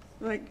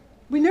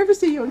 we never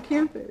see you on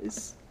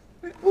campus.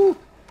 Ooh.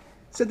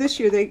 So this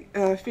year they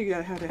figured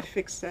out how to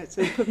fix that.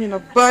 So they put me in a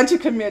bunch of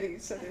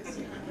committees. So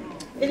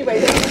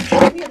anyway,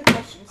 any other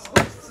questions?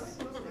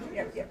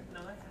 Yeah.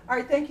 All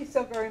right, thank you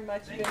so very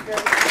much. It's been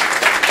very